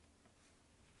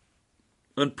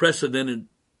unprecedented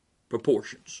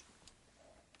proportions.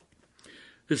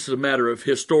 This is a matter of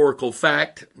historical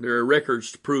fact. There are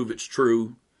records to prove it's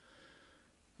true.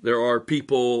 There are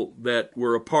people that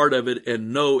were a part of it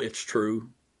and know it's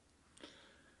true.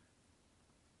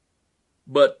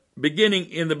 But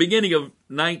in the beginning of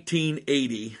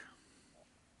 1980,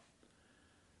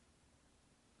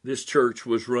 this church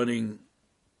was running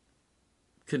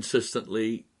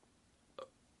consistently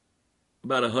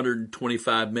about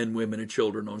 125 men, women, and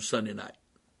children on Sunday night.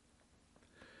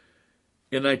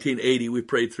 In 1980, we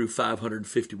prayed through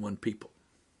 551 people.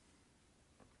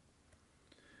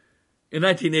 In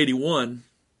 1981,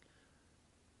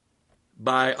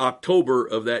 by October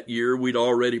of that year, we'd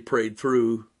already prayed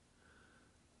through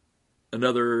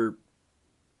another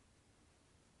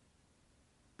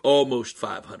almost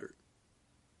 500.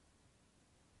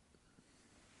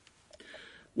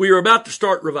 We were about to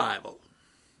start revival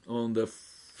on the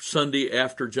Sunday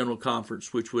after General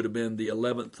Conference, which would have been the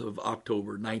 11th of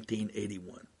October,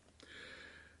 1981.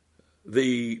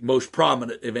 The most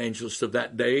prominent evangelist of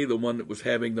that day, the one that was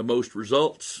having the most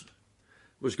results,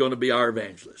 was going to be our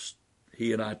evangelist.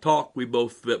 He and I talked. We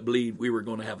both believed we were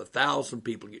going to have 1,000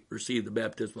 people receive the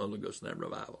baptism of the Holy Ghost in that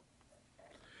revival.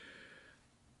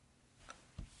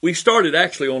 We started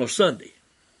actually on a Sunday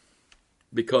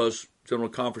because General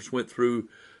Conference went through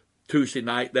Tuesday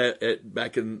night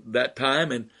back in that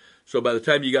time, and so by the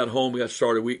time you got home, we got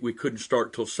started. We couldn't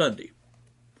start till Sunday,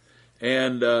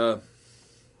 and I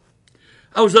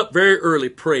was up very early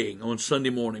praying on Sunday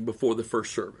morning before the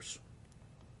first service.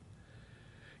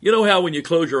 You know how when you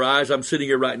close your eyes, I'm sitting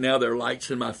here right now, there are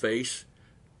lights in my face.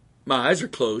 My eyes are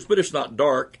closed, but it's not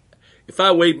dark. If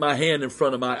I wave my hand in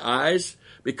front of my eyes,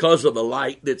 because of the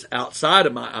light that's outside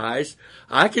of my eyes,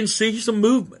 I can see some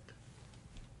movement.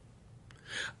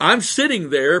 I'm sitting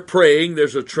there praying.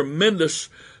 There's a tremendous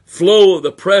flow of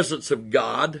the presence of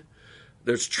God.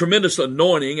 There's tremendous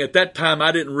anointing. At that time,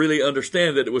 I didn't really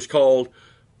understand that it was called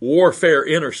warfare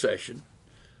intercession,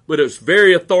 but it was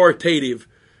very authoritative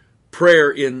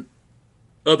prayer in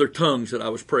other tongues that I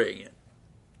was praying in.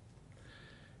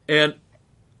 And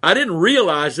I didn't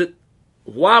realize it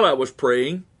while I was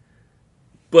praying,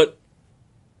 but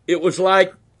it was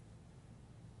like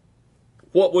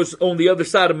what was on the other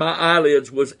side of my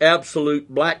eyelids was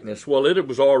absolute blackness. Well, it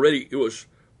was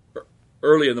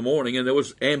early in the morning, and there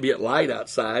was ambient light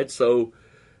outside, so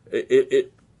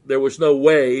there was no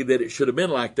way that it should have been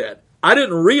like that. I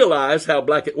didn't realize how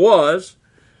black it was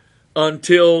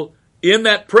until in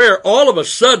that prayer, all of a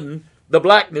sudden, the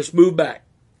blackness moved back.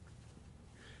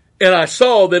 And I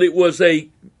saw that it was a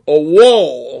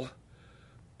wall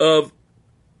of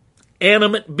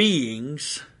animate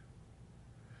beings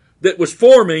that was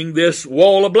forming this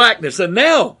wall of blackness. And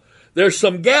now there's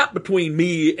some gap between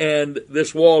me and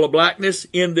this wall of blackness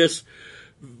in this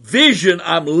vision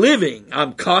I'm living.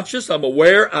 I'm conscious, I'm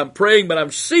aware, I'm praying, but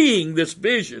I'm seeing this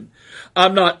vision.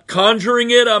 I'm not conjuring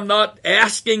it, I'm not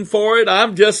asking for it,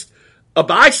 I'm just a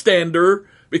bystander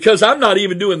because I'm not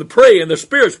even doing the praying, the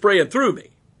Spirit's praying through me.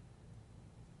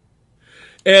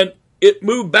 And it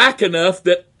moved back enough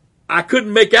that I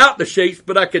couldn't make out the shapes,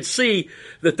 but I could see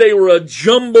that they were a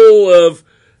jumble of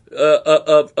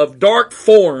dark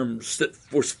forms that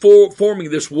was forming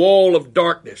this wall of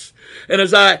darkness. And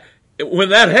when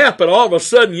that happened, all of a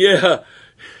sudden,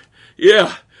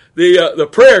 the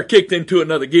prayer kicked into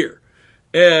another gear,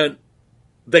 and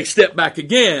they stepped back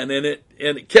again, and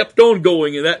it kept on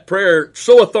going, and that prayer,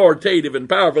 so authoritative and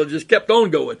powerful, it just kept on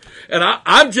going. And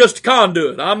I'm just a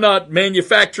conduit. I'm not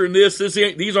manufacturing this.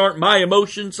 These aren't my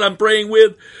emotions I'm praying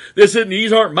with.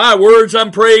 These aren't my words I'm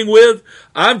praying with.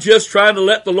 I'm just trying to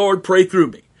let the Lord pray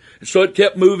through me. And so it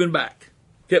kept moving back.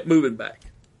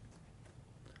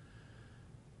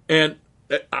 And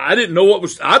I didn't know what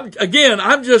was,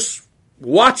 I'm just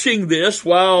watching this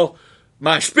while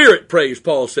my spirit prays,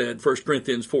 Paul said, 1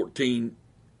 Corinthians 14.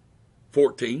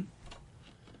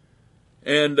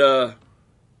 And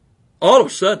all of a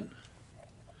sudden,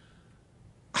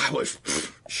 I was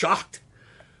shocked.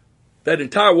 That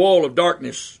entire wall of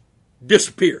darkness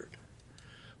disappeared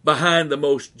behind the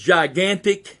most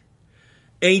gigantic,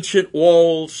 ancient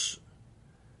walls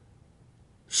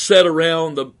set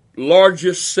around the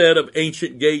largest set of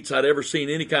ancient gates I'd ever seen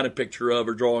any kind of picture of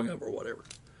or drawing of or whatever.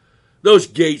 Those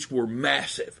gates were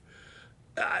massive.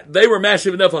 They were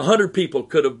massive enough 100 people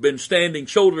could have been standing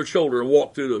shoulder to shoulder and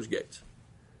walked through those gates.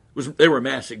 They were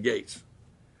massive gates.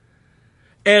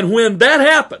 And when that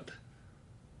happened,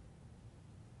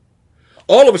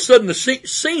 all of a sudden the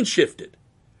scene shifted,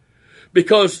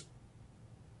 because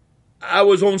I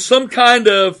was on some kind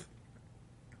of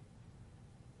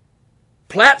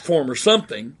platform or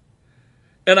something,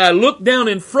 and I looked down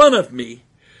in front of me,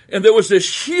 and there was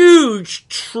this huge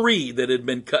tree that had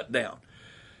been cut down.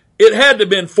 It had to have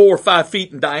been 4 or 5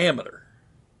 feet in diameter.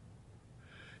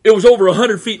 It was over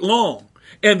 100 feet long,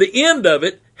 and the end of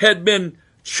it had been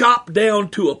chopped down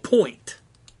to a point,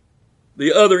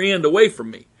 the other end away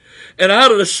from me. And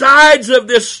out of the sides of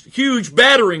this huge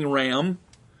battering ram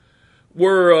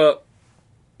were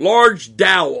large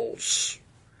dowels,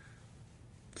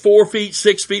 4 feet,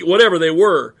 6 feet, whatever they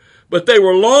were. But they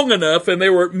were long enough, and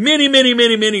there were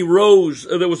many rows.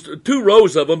 There was 2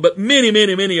 rows of them, but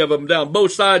many of them down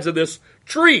both sides of this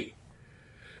tree.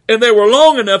 And they were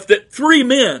long enough that 3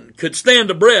 men could stand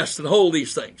abreast and hold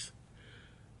these things.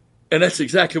 And that's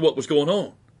exactly what was going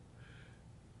on.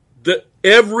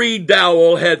 Every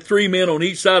dowel had 3 men on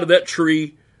each side of that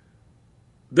tree.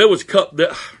 There was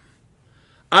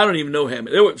I don't even know how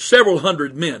many. There were several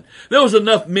hundred men. There was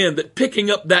enough men that picking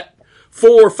up that 4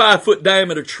 or 5 foot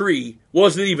diameter tree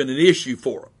wasn't even an issue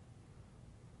for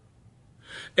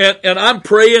them. And I'm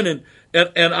praying,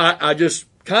 and I just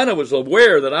kind of was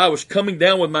aware that I was coming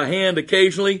down with my hand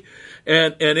occasionally.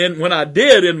 And when I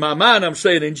did, in my mind, I'm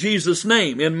saying in Jesus'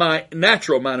 name. In my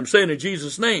natural mind, I'm saying in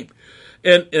Jesus' name.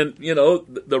 And you know,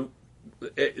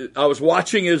 I was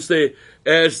watching as the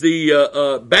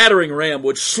battering ram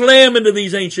would slam into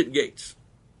these ancient gates.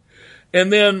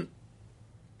 And then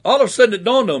all of a sudden it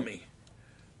dawned on me.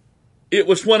 It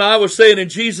was when I was saying in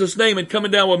Jesus' name and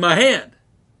coming down with my hand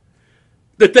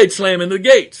that they'd slam into the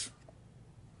gates.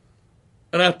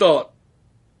 And I thought,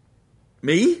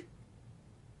 me?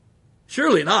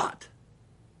 Surely not.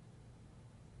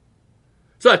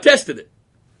 So I tested it.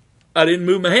 I didn't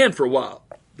move my hand for a while.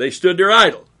 They stood there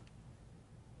idle.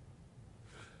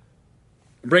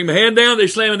 Bring my hand down, they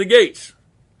slam in the gates.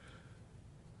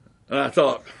 And I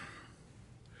thought,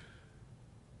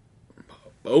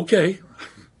 okay,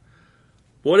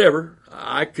 whatever.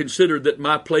 I considered that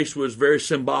my place was very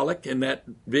symbolic in that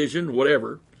vision,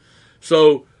 whatever.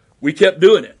 So we kept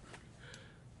doing it.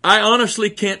 I honestly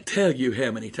can't tell you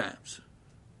how many times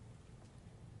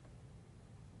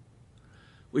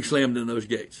we slammed in those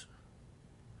gates.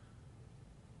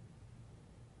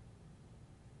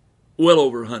 Well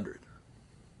over 100.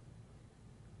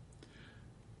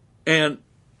 And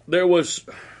there was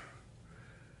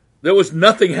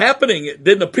nothing happening. It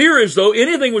didn't appear as though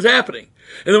anything was happening.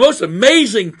 And the most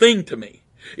amazing thing to me,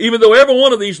 even though every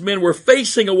one of these men were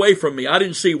facing away from me, I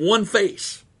didn't see one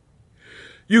face.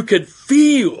 You could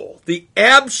feel the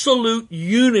absolute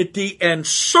unity and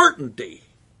certainty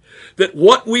that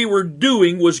what we were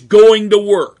doing was going to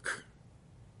work.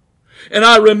 And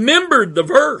I remembered the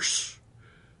verse,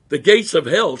 the gates of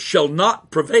hell shall not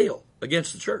prevail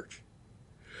against the church.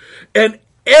 And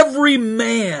every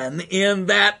man in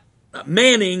that,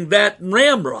 manning that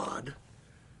ramrod,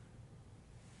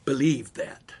 believed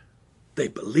that. They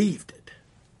believed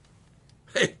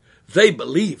it. They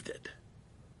believed it.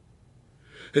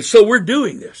 And so we're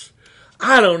doing this.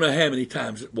 I don't know how many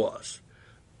times it was.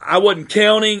 I wasn't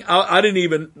counting. I didn't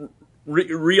even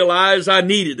realize I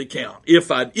needed to count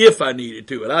if I needed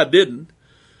to, and I didn't.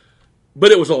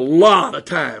 But it was a lot of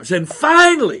times. And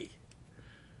finally,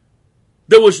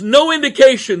 there was no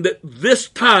indication that this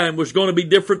time was going to be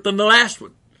different than the last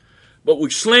one. But we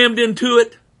slammed into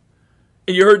it,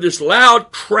 and you heard this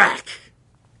loud crack.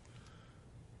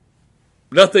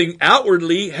 Nothing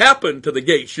outwardly happened to the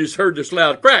gates. You just heard this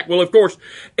loud crack. Well, of course,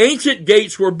 ancient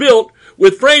gates were built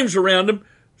with frames around them,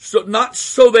 so not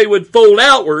so they would fold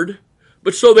outward,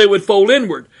 but so they would fold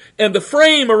inward. And the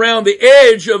frame around the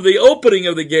edge of the opening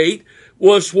of the gate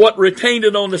was what retained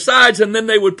it on the sides, and then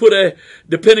they would put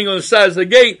depending on the size of the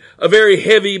gate, a very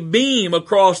heavy beam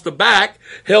across the back,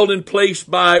 held in place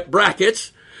by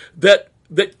brackets that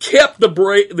kept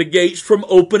the gates from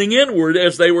opening inward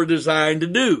as they were designed to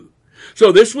do.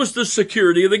 So this was the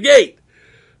security of the gate.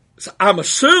 So I'm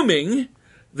assuming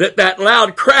that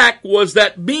loud crack was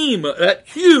that beam, that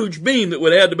huge beam that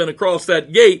would have to been across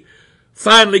that gate,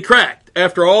 finally cracked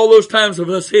after all those times of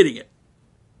us hitting it.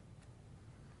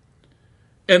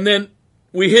 And then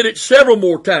we hit it several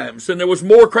more times, and there was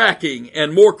more cracking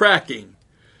and more cracking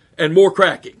and more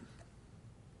cracking.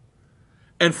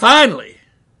 And finally,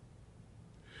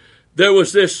 there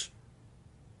was this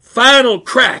final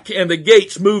crack, and the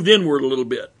gates moved inward a little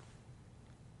bit.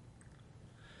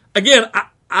 Again,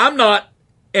 I'm not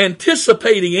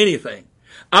anticipating anything.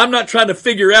 I'm not trying to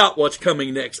figure out what's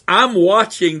coming next. I'm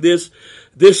watching this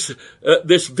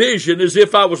vision as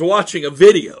if I was watching a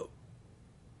video.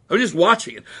 I'm just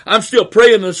watching it. I'm still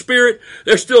praying in the Spirit.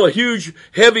 There's still a huge,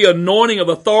 heavy anointing of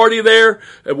authority there.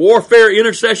 Warfare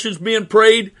intercessions being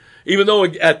prayed, even though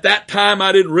at that time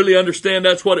I didn't really understand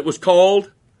that's what it was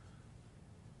called.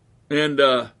 And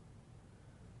all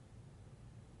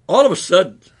of a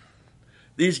sudden,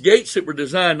 these gates that were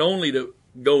designed only to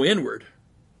go inward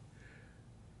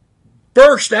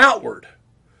burst outward,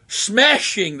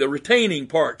 smashing the retaining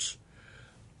parts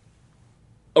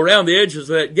around the edges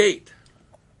of that gate.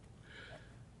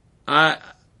 I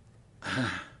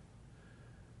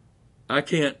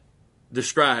can't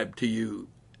describe to you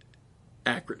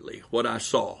accurately what I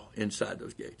saw inside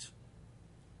those gates.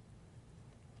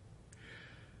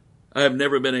 I have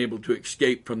never been able to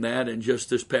escape from that, and just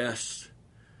this past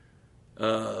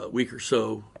week or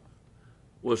so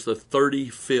was the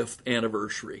 35th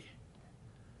anniversary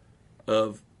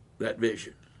of that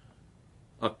vision.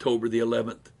 October the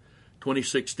 11th,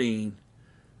 2016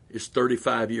 is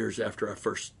 35 years after I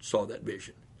first saw that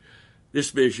vision. This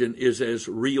vision is as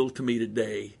real to me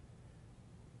today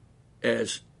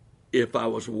as if I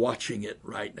was watching it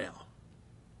right now.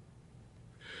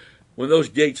 When those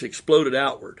gates exploded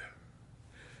outward,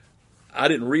 I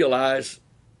didn't realize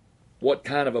what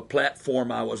kind of a platform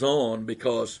I was on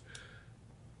because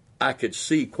I could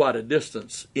see quite a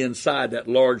distance inside that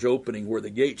large opening where the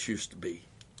gates used to be.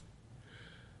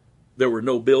 There were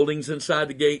no buildings inside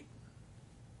the gate.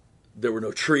 There were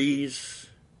no trees.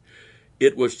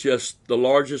 It was just the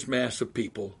largest mass of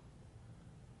people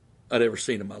I'd ever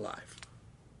seen in my life.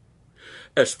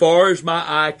 As far as my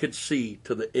eye could see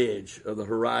to the edge of the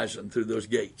horizon through those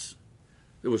gates,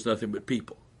 there was nothing but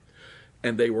people.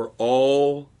 And they were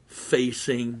all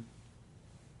facing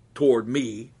toward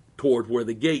me, toward where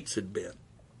the gates had been.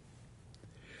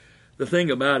 The thing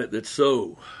about it that's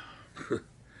so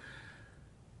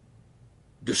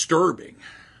disturbing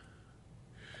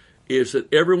is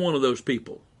that every one of those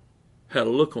people had a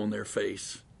look on their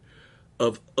face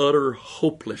of utter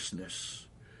hopelessness,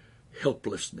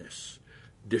 helplessness,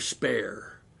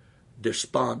 despair,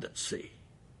 despondency,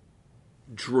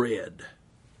 dread.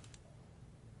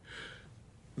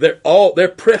 They're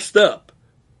pressed up,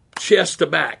 chest to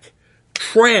back,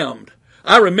 crammed.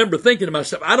 I remember thinking to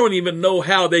myself, I don't even know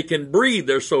how they can breathe.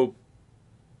 They're so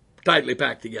tightly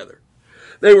packed together.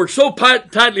 They were so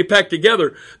tightly packed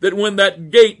together that when that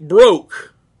gate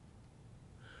broke,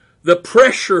 the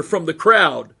pressure from the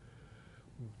crowd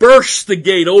burst the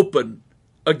gate open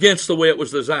against the way it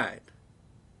was designed.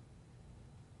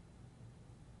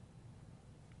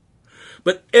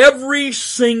 But every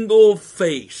single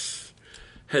face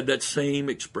had that same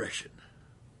expression.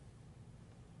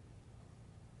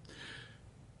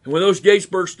 And when those gates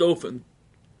burst open,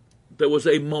 there was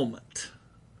a moment,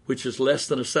 which is less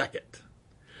than a second.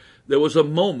 There was a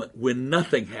moment when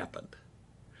nothing happened.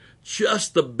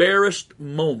 Just the barest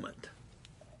moment.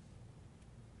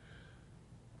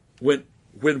 When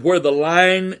where the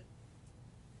line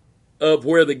of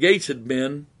where the gates had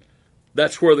been,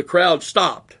 that's where the crowd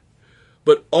stopped.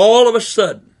 But all of a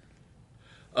sudden,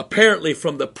 apparently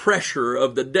from the pressure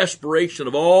of the desperation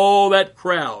of all that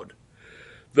crowd,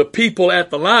 the people at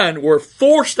the line were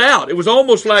forced out. It was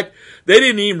almost like they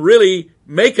didn't even really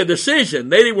make a decision.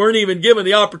 They weren't even given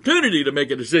the opportunity to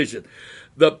make a decision.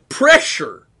 The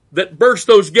pressure that burst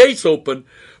those gates open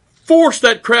forced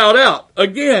that crowd out.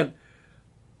 Again,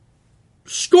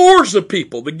 scores of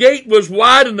people. The gate was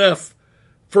wide enough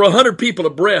for 100 people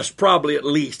abreast, probably at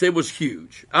least. It was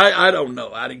huge. I don't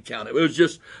know. I didn't count it. It was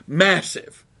just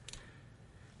massive.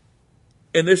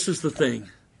 And this is the thing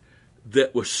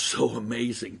that was so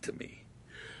amazing to me.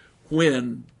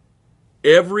 When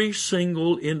every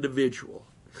single individual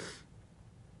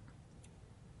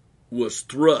was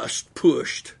thrust,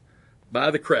 pushed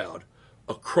by the crowd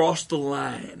across the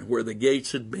line where the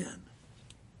gates had been,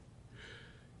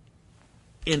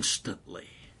 instantly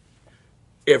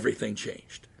everything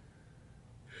changed.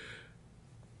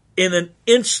 In an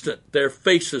instant, their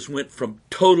faces went from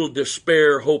total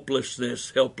despair,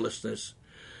 hopelessness, helplessness,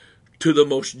 to the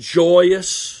most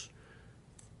joyous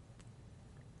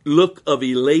look of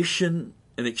elation,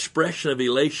 an expression of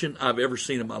elation I've ever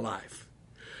seen in my life.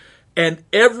 And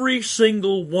every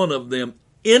single one of them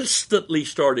instantly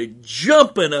started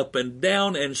jumping up and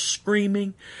down and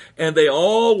screaming, and they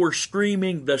all were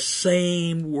screaming the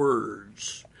same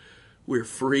words. We're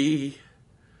free,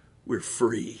 we're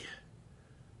free,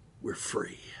 we're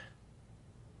free.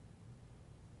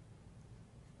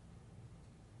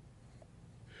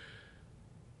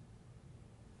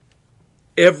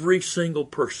 Every single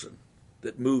person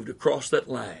that moved across that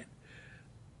line,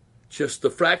 just the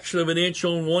fraction of an inch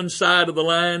on one side of the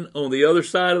line, on the other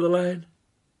side of the line,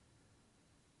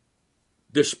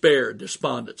 despair,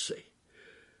 despondency.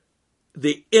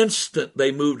 The instant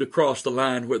they moved across the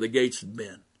line where the gates had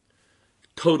been,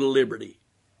 total liberty,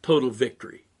 total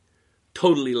victory,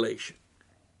 total elation.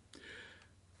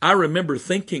 I remember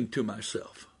thinking to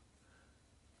myself,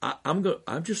 I'm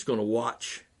just going to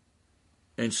watch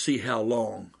and see how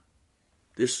long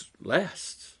this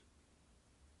lasts.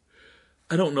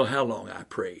 I don't know how long I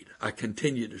prayed. I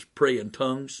continued to pray in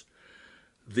tongues.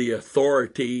 The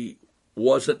authority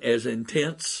wasn't as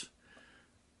intense.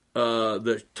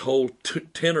 The whole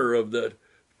tenor of the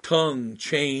tongue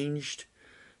changed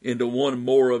into one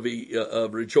more of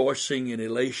rejoicing and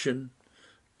elation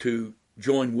to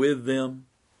join with them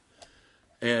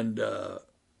and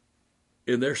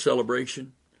in their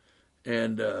celebration.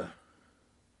 And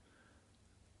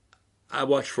I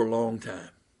watched for a long time.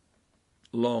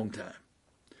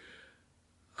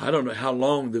 I don't know how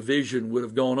long the vision would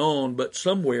have gone on, but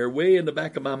somewhere way in the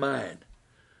back of my mind,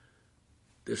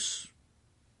 this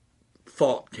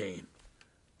thought came.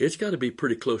 It's got to be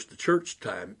pretty close to church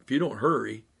time. If you don't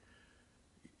hurry,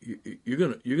 you're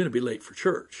gonna be late for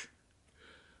church.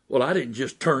 Well, I didn't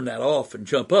just turn that off and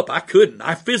jump up. I couldn't.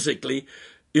 I physically,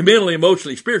 mentally,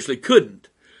 emotionally, spiritually couldn't.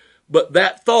 But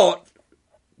that thought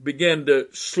began to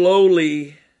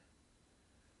slowly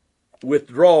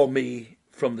withdraw me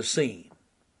from the scene.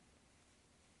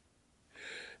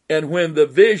 And when the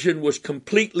vision was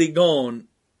completely gone,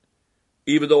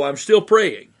 even though I'm still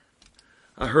praying,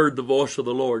 I heard the voice of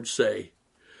the Lord say,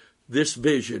 this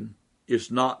vision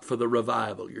is not for the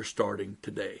revival you're starting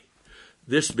today.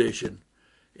 This vision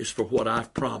is for what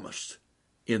I've promised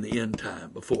in the end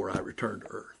time before I return to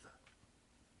earth.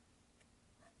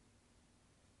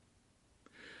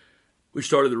 We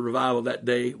started the revival that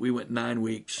day. We went 9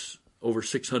 weeks. Over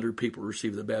 600 people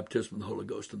received the baptism of the Holy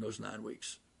Ghost in those 9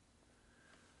 weeks.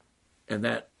 And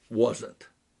that wasn't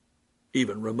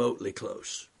even remotely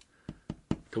close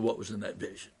to what was in that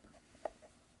vision.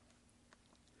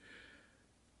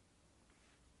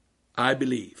 I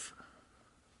believe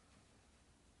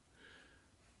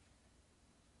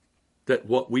that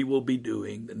what we will be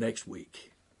doing the next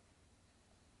week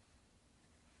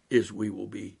is we will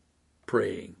be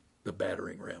praying the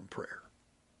battering ram prayer.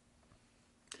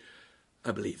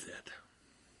 I believe that.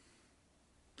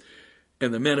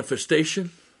 And the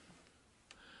manifestation,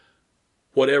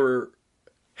 whatever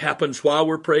happens while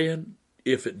we're praying,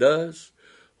 if it does,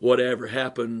 whatever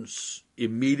happens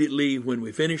immediately when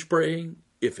we finish praying,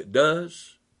 if it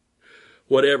does,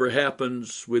 whatever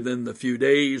happens within the few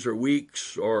days or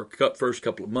weeks or first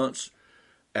couple of months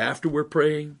after we're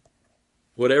praying,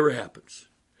 whatever happens,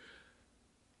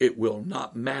 it will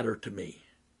not matter to me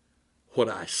what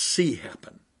I see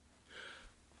happen.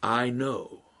 I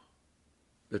know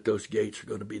that those gates are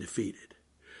going to be defeated,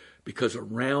 because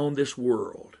around this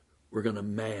world we're going to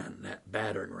man that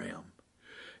battering ram,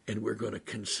 and we're going to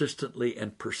consistently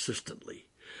and persistently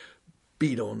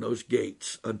beat on those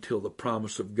gates until the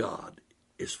promise of God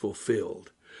is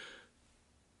fulfilled.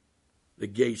 The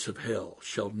gates of hell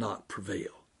shall not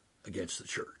prevail against the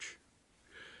church.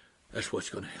 That's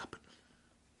what's going to happen.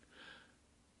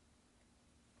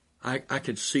 I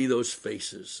can see those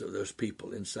faces of those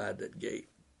people inside that gate.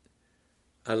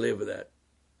 I live with that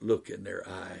look in their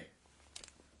eye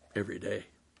every day,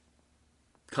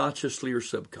 consciously or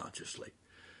subconsciously.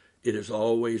 It is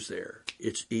always there.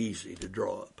 It's easy to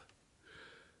draw up.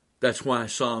 That's why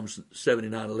Psalms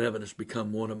 79:11 has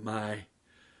become one of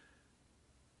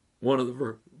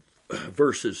the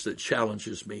verses that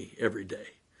challenges me every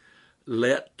day.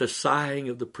 Let the sighing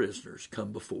of the prisoners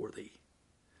come before thee.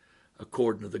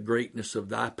 According to the greatness of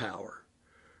thy power,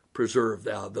 preserve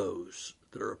thou those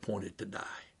that are appointed to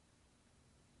die.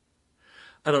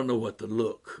 I don't know what the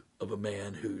look of a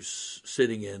man who's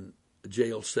sitting in a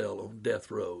jail cell on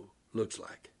death row looks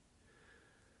like.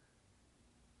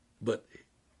 But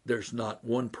there's not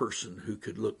one person who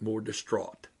could look more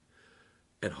distraught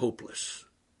and hopeless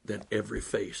than every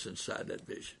face inside that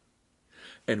vision.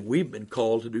 And we've been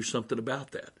called to do something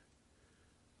about that.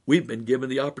 We've been given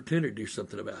the opportunity to do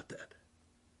something about that.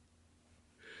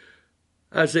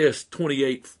 Isaiah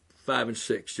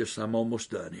 28:5-6, I'm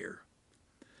almost done here,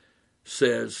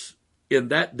 says, in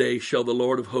that day shall the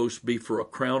Lord of hosts be for a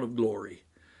crown of glory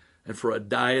and for a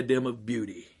diadem of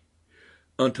beauty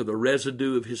unto the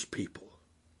residue of his people,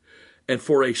 and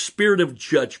for a spirit of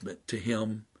judgment to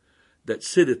him that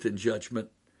sitteth in judgment,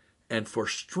 and for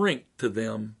strength to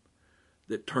them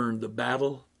that turn the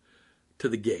battle to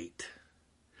the gate.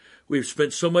 We've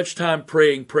spent so much time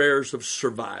praying prayers of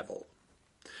survival.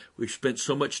 We've spent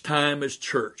so much time as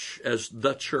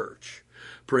the church,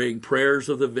 praying prayers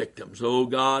of the victims. Oh,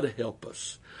 God, help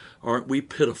us. Aren't we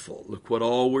pitiful? Look what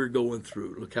all we're going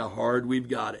through. Look how hard we've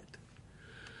got it.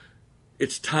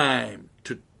 It's time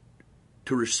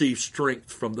to receive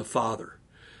strength from the Father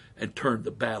and turn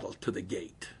the battle to the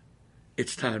gate.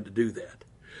 It's time to do that,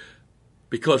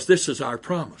 because this is our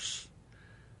promise.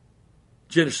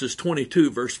 Genesis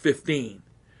 22:15.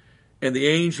 And the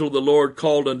angel of the Lord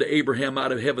called unto Abraham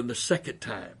out of heaven the second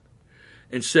time,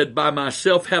 and said, by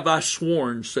myself have I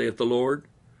sworn, saith the Lord,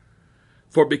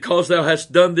 for because thou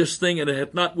hast done this thing, and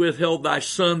hast not withheld thy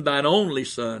son, thine only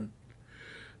son,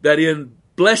 that in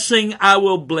blessing I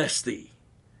will bless thee,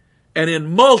 and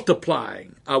in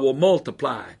multiplying I will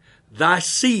multiply thy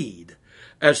seed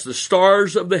as the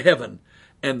stars of the heaven,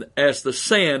 and as the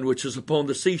sand which is upon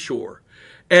the seashore.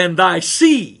 And thy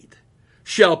seed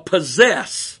shall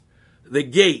possess the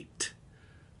gate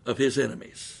of his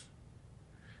enemies.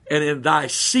 And in thy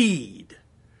seed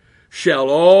shall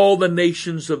all the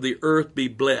nations of the earth be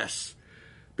blessed,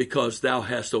 because thou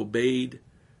hast obeyed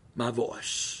my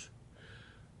voice.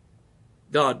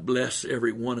 God bless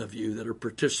every one of you that are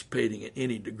participating in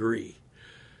any degree,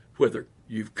 whether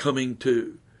you're coming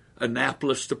to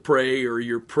Annapolis to pray, or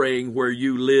you're praying where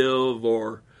you live,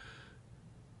 or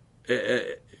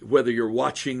whether you're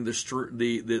watching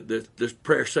the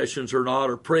prayer sessions or not,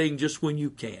 or praying just when you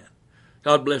can.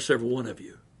 God bless every one of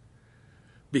you,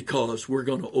 because we're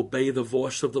going to obey the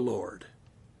voice of the Lord.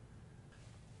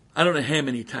 I don't know how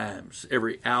many times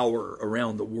every hour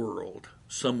around the world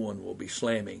someone will be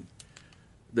slamming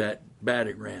that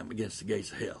battering ram against the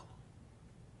gates of hell.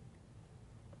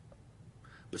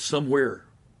 But somewhere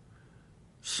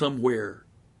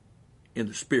in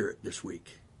the spirit this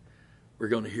week, we're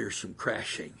going to hear some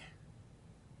crashing.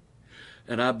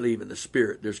 And I believe in the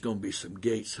spirit there's going to be some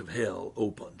gates of hell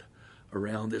opened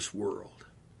around this world.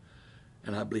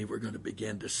 And I believe we're going to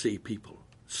begin to see people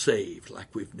saved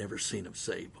like we've never seen them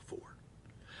saved before.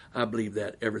 I believe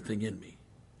that, everything in me.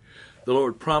 The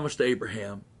Lord promised to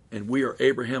Abraham, and we are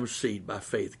Abraham's seed by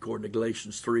faith, according to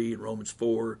Galatians 3 and Romans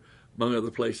 4, among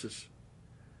other places.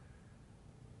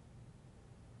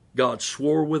 God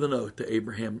swore with an oath to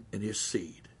Abraham and his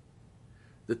seed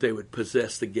that they would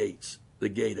possess the gate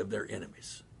of their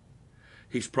enemies.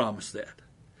 He's promised that.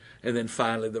 And then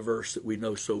finally, the verse that we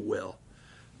know so well.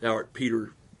 Thou art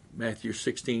Peter, Matthew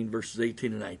 16, verses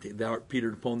 18 and 19. Thou art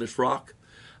Peter, upon this rock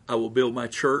I will build my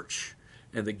church,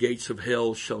 and the gates of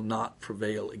hell shall not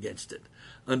prevail against it.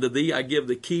 Unto thee I give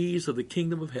the keys of the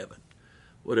kingdom of heaven.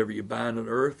 Whatever you bind on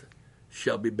earth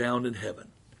shall be bound in heaven.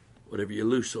 Whatever you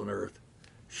loose on earth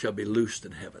shall be loosed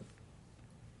in heaven.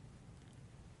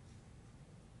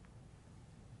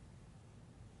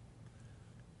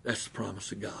 That's the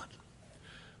promise of God.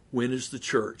 When is the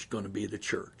church going to be the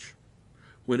church?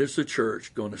 When is the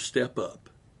church going to step up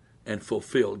and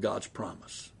fulfill God's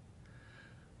promise?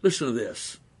 Listen to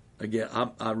this. Again,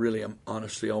 I really am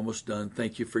honestly almost done.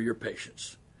 Thank you for your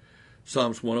patience.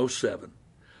 Psalms 107.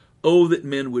 Oh, that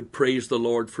men would praise the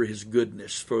Lord for his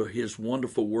goodness, for his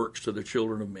wonderful works to the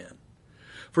children of men.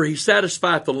 For he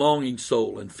satisfieth the longing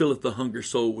soul, and filleth the hungry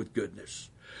soul with goodness.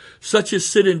 Such as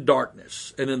sit in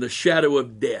darkness and in the shadow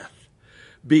of death,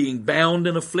 being bound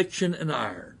in affliction and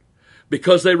iron,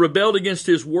 because they rebelled against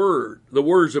his word, the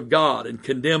words of God, and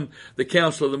condemned the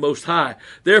counsel of the Most High.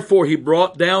 Therefore he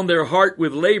brought down their heart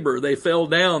with labor. They fell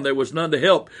down, there was none to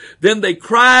help. Then they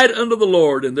cried unto the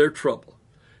Lord in their trouble,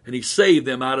 and he saved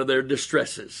them out of their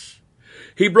distresses.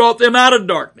 He brought them out of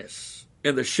darkness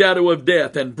and the shadow of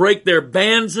death, and brake their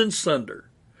bands in sunder.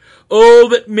 Oh,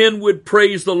 that men would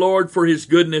praise the Lord for his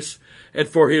goodness, and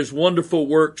for his wonderful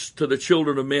works to the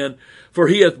children of men. For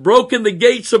he hath broken the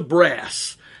gates of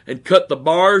brass, and cut the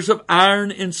bars of iron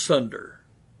in sunder.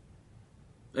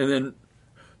 And then,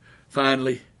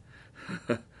 finally,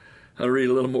 I'll read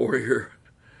a little more here.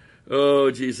 Oh,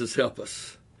 Jesus, help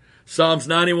us. Psalms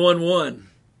 91:1.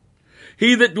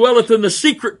 He that dwelleth in the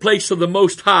secret place of the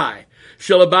Most High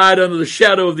shall abide under the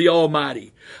shadow of the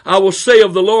Almighty. I will say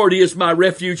of the Lord, he is my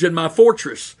refuge and my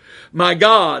fortress. My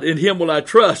God, in him will I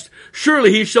trust.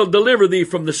 Surely he shall deliver thee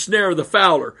from the snare of the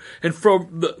fowler, and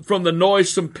from the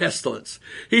noisome pestilence.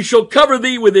 He shall cover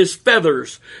thee with his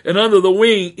feathers, and under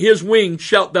his wing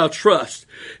shalt thou trust.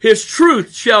 His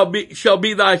truth shall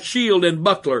be thy shield and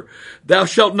buckler. Thou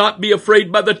shalt not be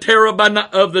afraid by the terror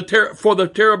for the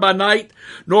terror by night,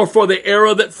 nor for the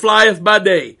arrow that flieth by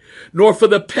day, nor for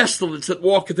the pestilence that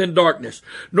walketh in darkness,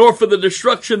 nor for the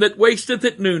destruction that wasteth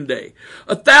at noonday.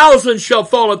 1,000 shall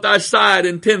fall at thy side,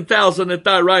 and 10,000 at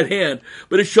thy right hand,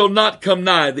 but it shall not come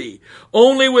nigh thee.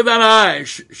 Only with thine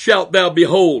eyes shalt thou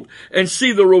behold, and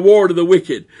see the reward of the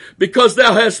wicked, because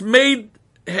thou hast made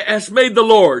the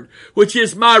Lord, which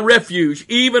is my refuge,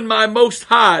 even my Most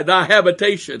High, thy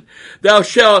habitation. There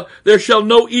shall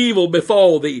no evil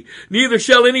befall thee, neither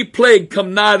shall any plague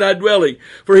come nigh thy dwelling.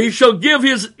 For he shall give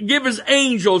his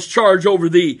angels charge over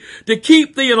thee, to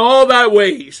keep thee in all thy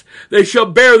ways. They shall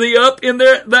bear thee up in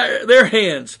their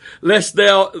hands, lest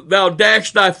thou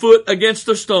dash thy foot against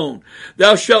a stone.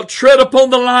 Thou shalt tread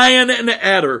upon the lion and the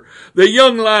adder, the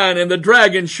young lion and the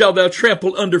dragon shall thou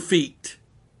trample under feet.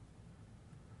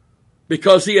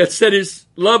 Because he hath set his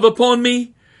love upon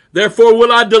me, therefore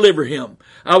will I deliver him.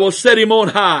 I will set him on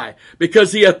high,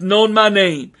 because he hath known my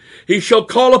name. He shall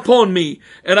call upon me,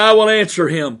 and I will answer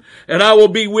him, and I will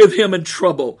be with him in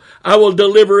trouble. I will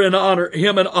deliver and honor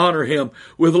him.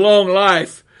 With long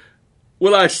life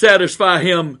will I satisfy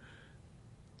him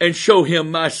and show him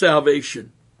my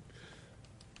salvation.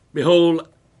 Behold,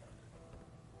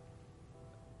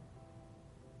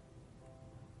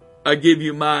 I give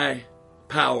you my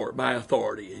power, my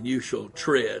authority, and you shall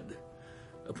tread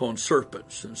upon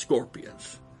serpents and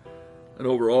scorpions and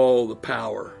over all the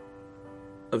power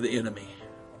of the enemy.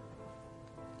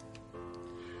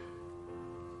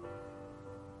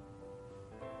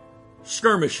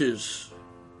 Skirmishes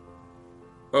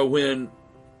are when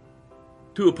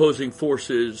two opposing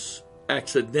forces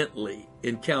accidentally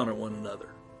encounter one another.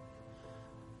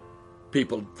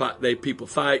 People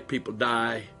fight, people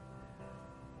die,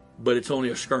 but it's only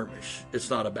a skirmish.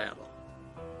 It's not a battle.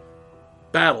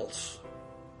 Battles,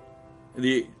 in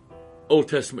the Old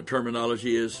Testament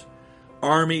terminology, is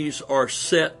armies are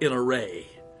set in array.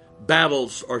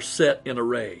 Battles are set in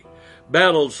array.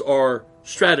 Battles are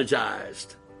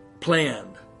strategized,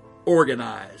 planned,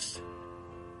 organized.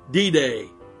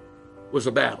 D-Day was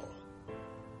a battle.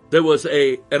 There was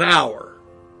an hour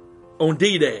on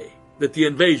D-Day that the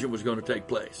invasion was going to take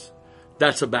place.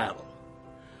 That's a battle.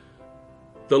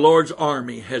 The Lord's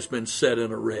army has been set in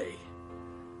array.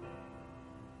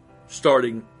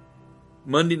 Starting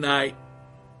Monday night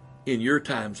in your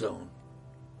time zone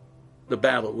the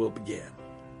battle will begin.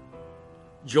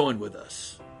 Join with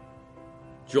us.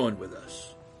 Join with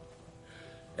us.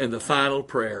 And the final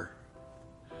prayer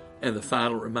and the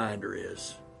final reminder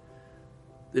is,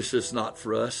 this is not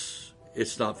for us.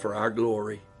 It's not for our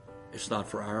glory. It's not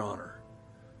for our honor.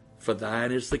 For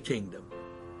thine is the kingdom,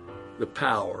 the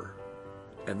power,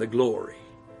 and the glory.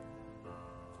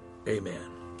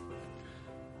 Amen.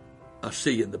 I'll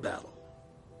see you in the battle.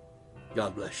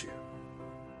 God bless you.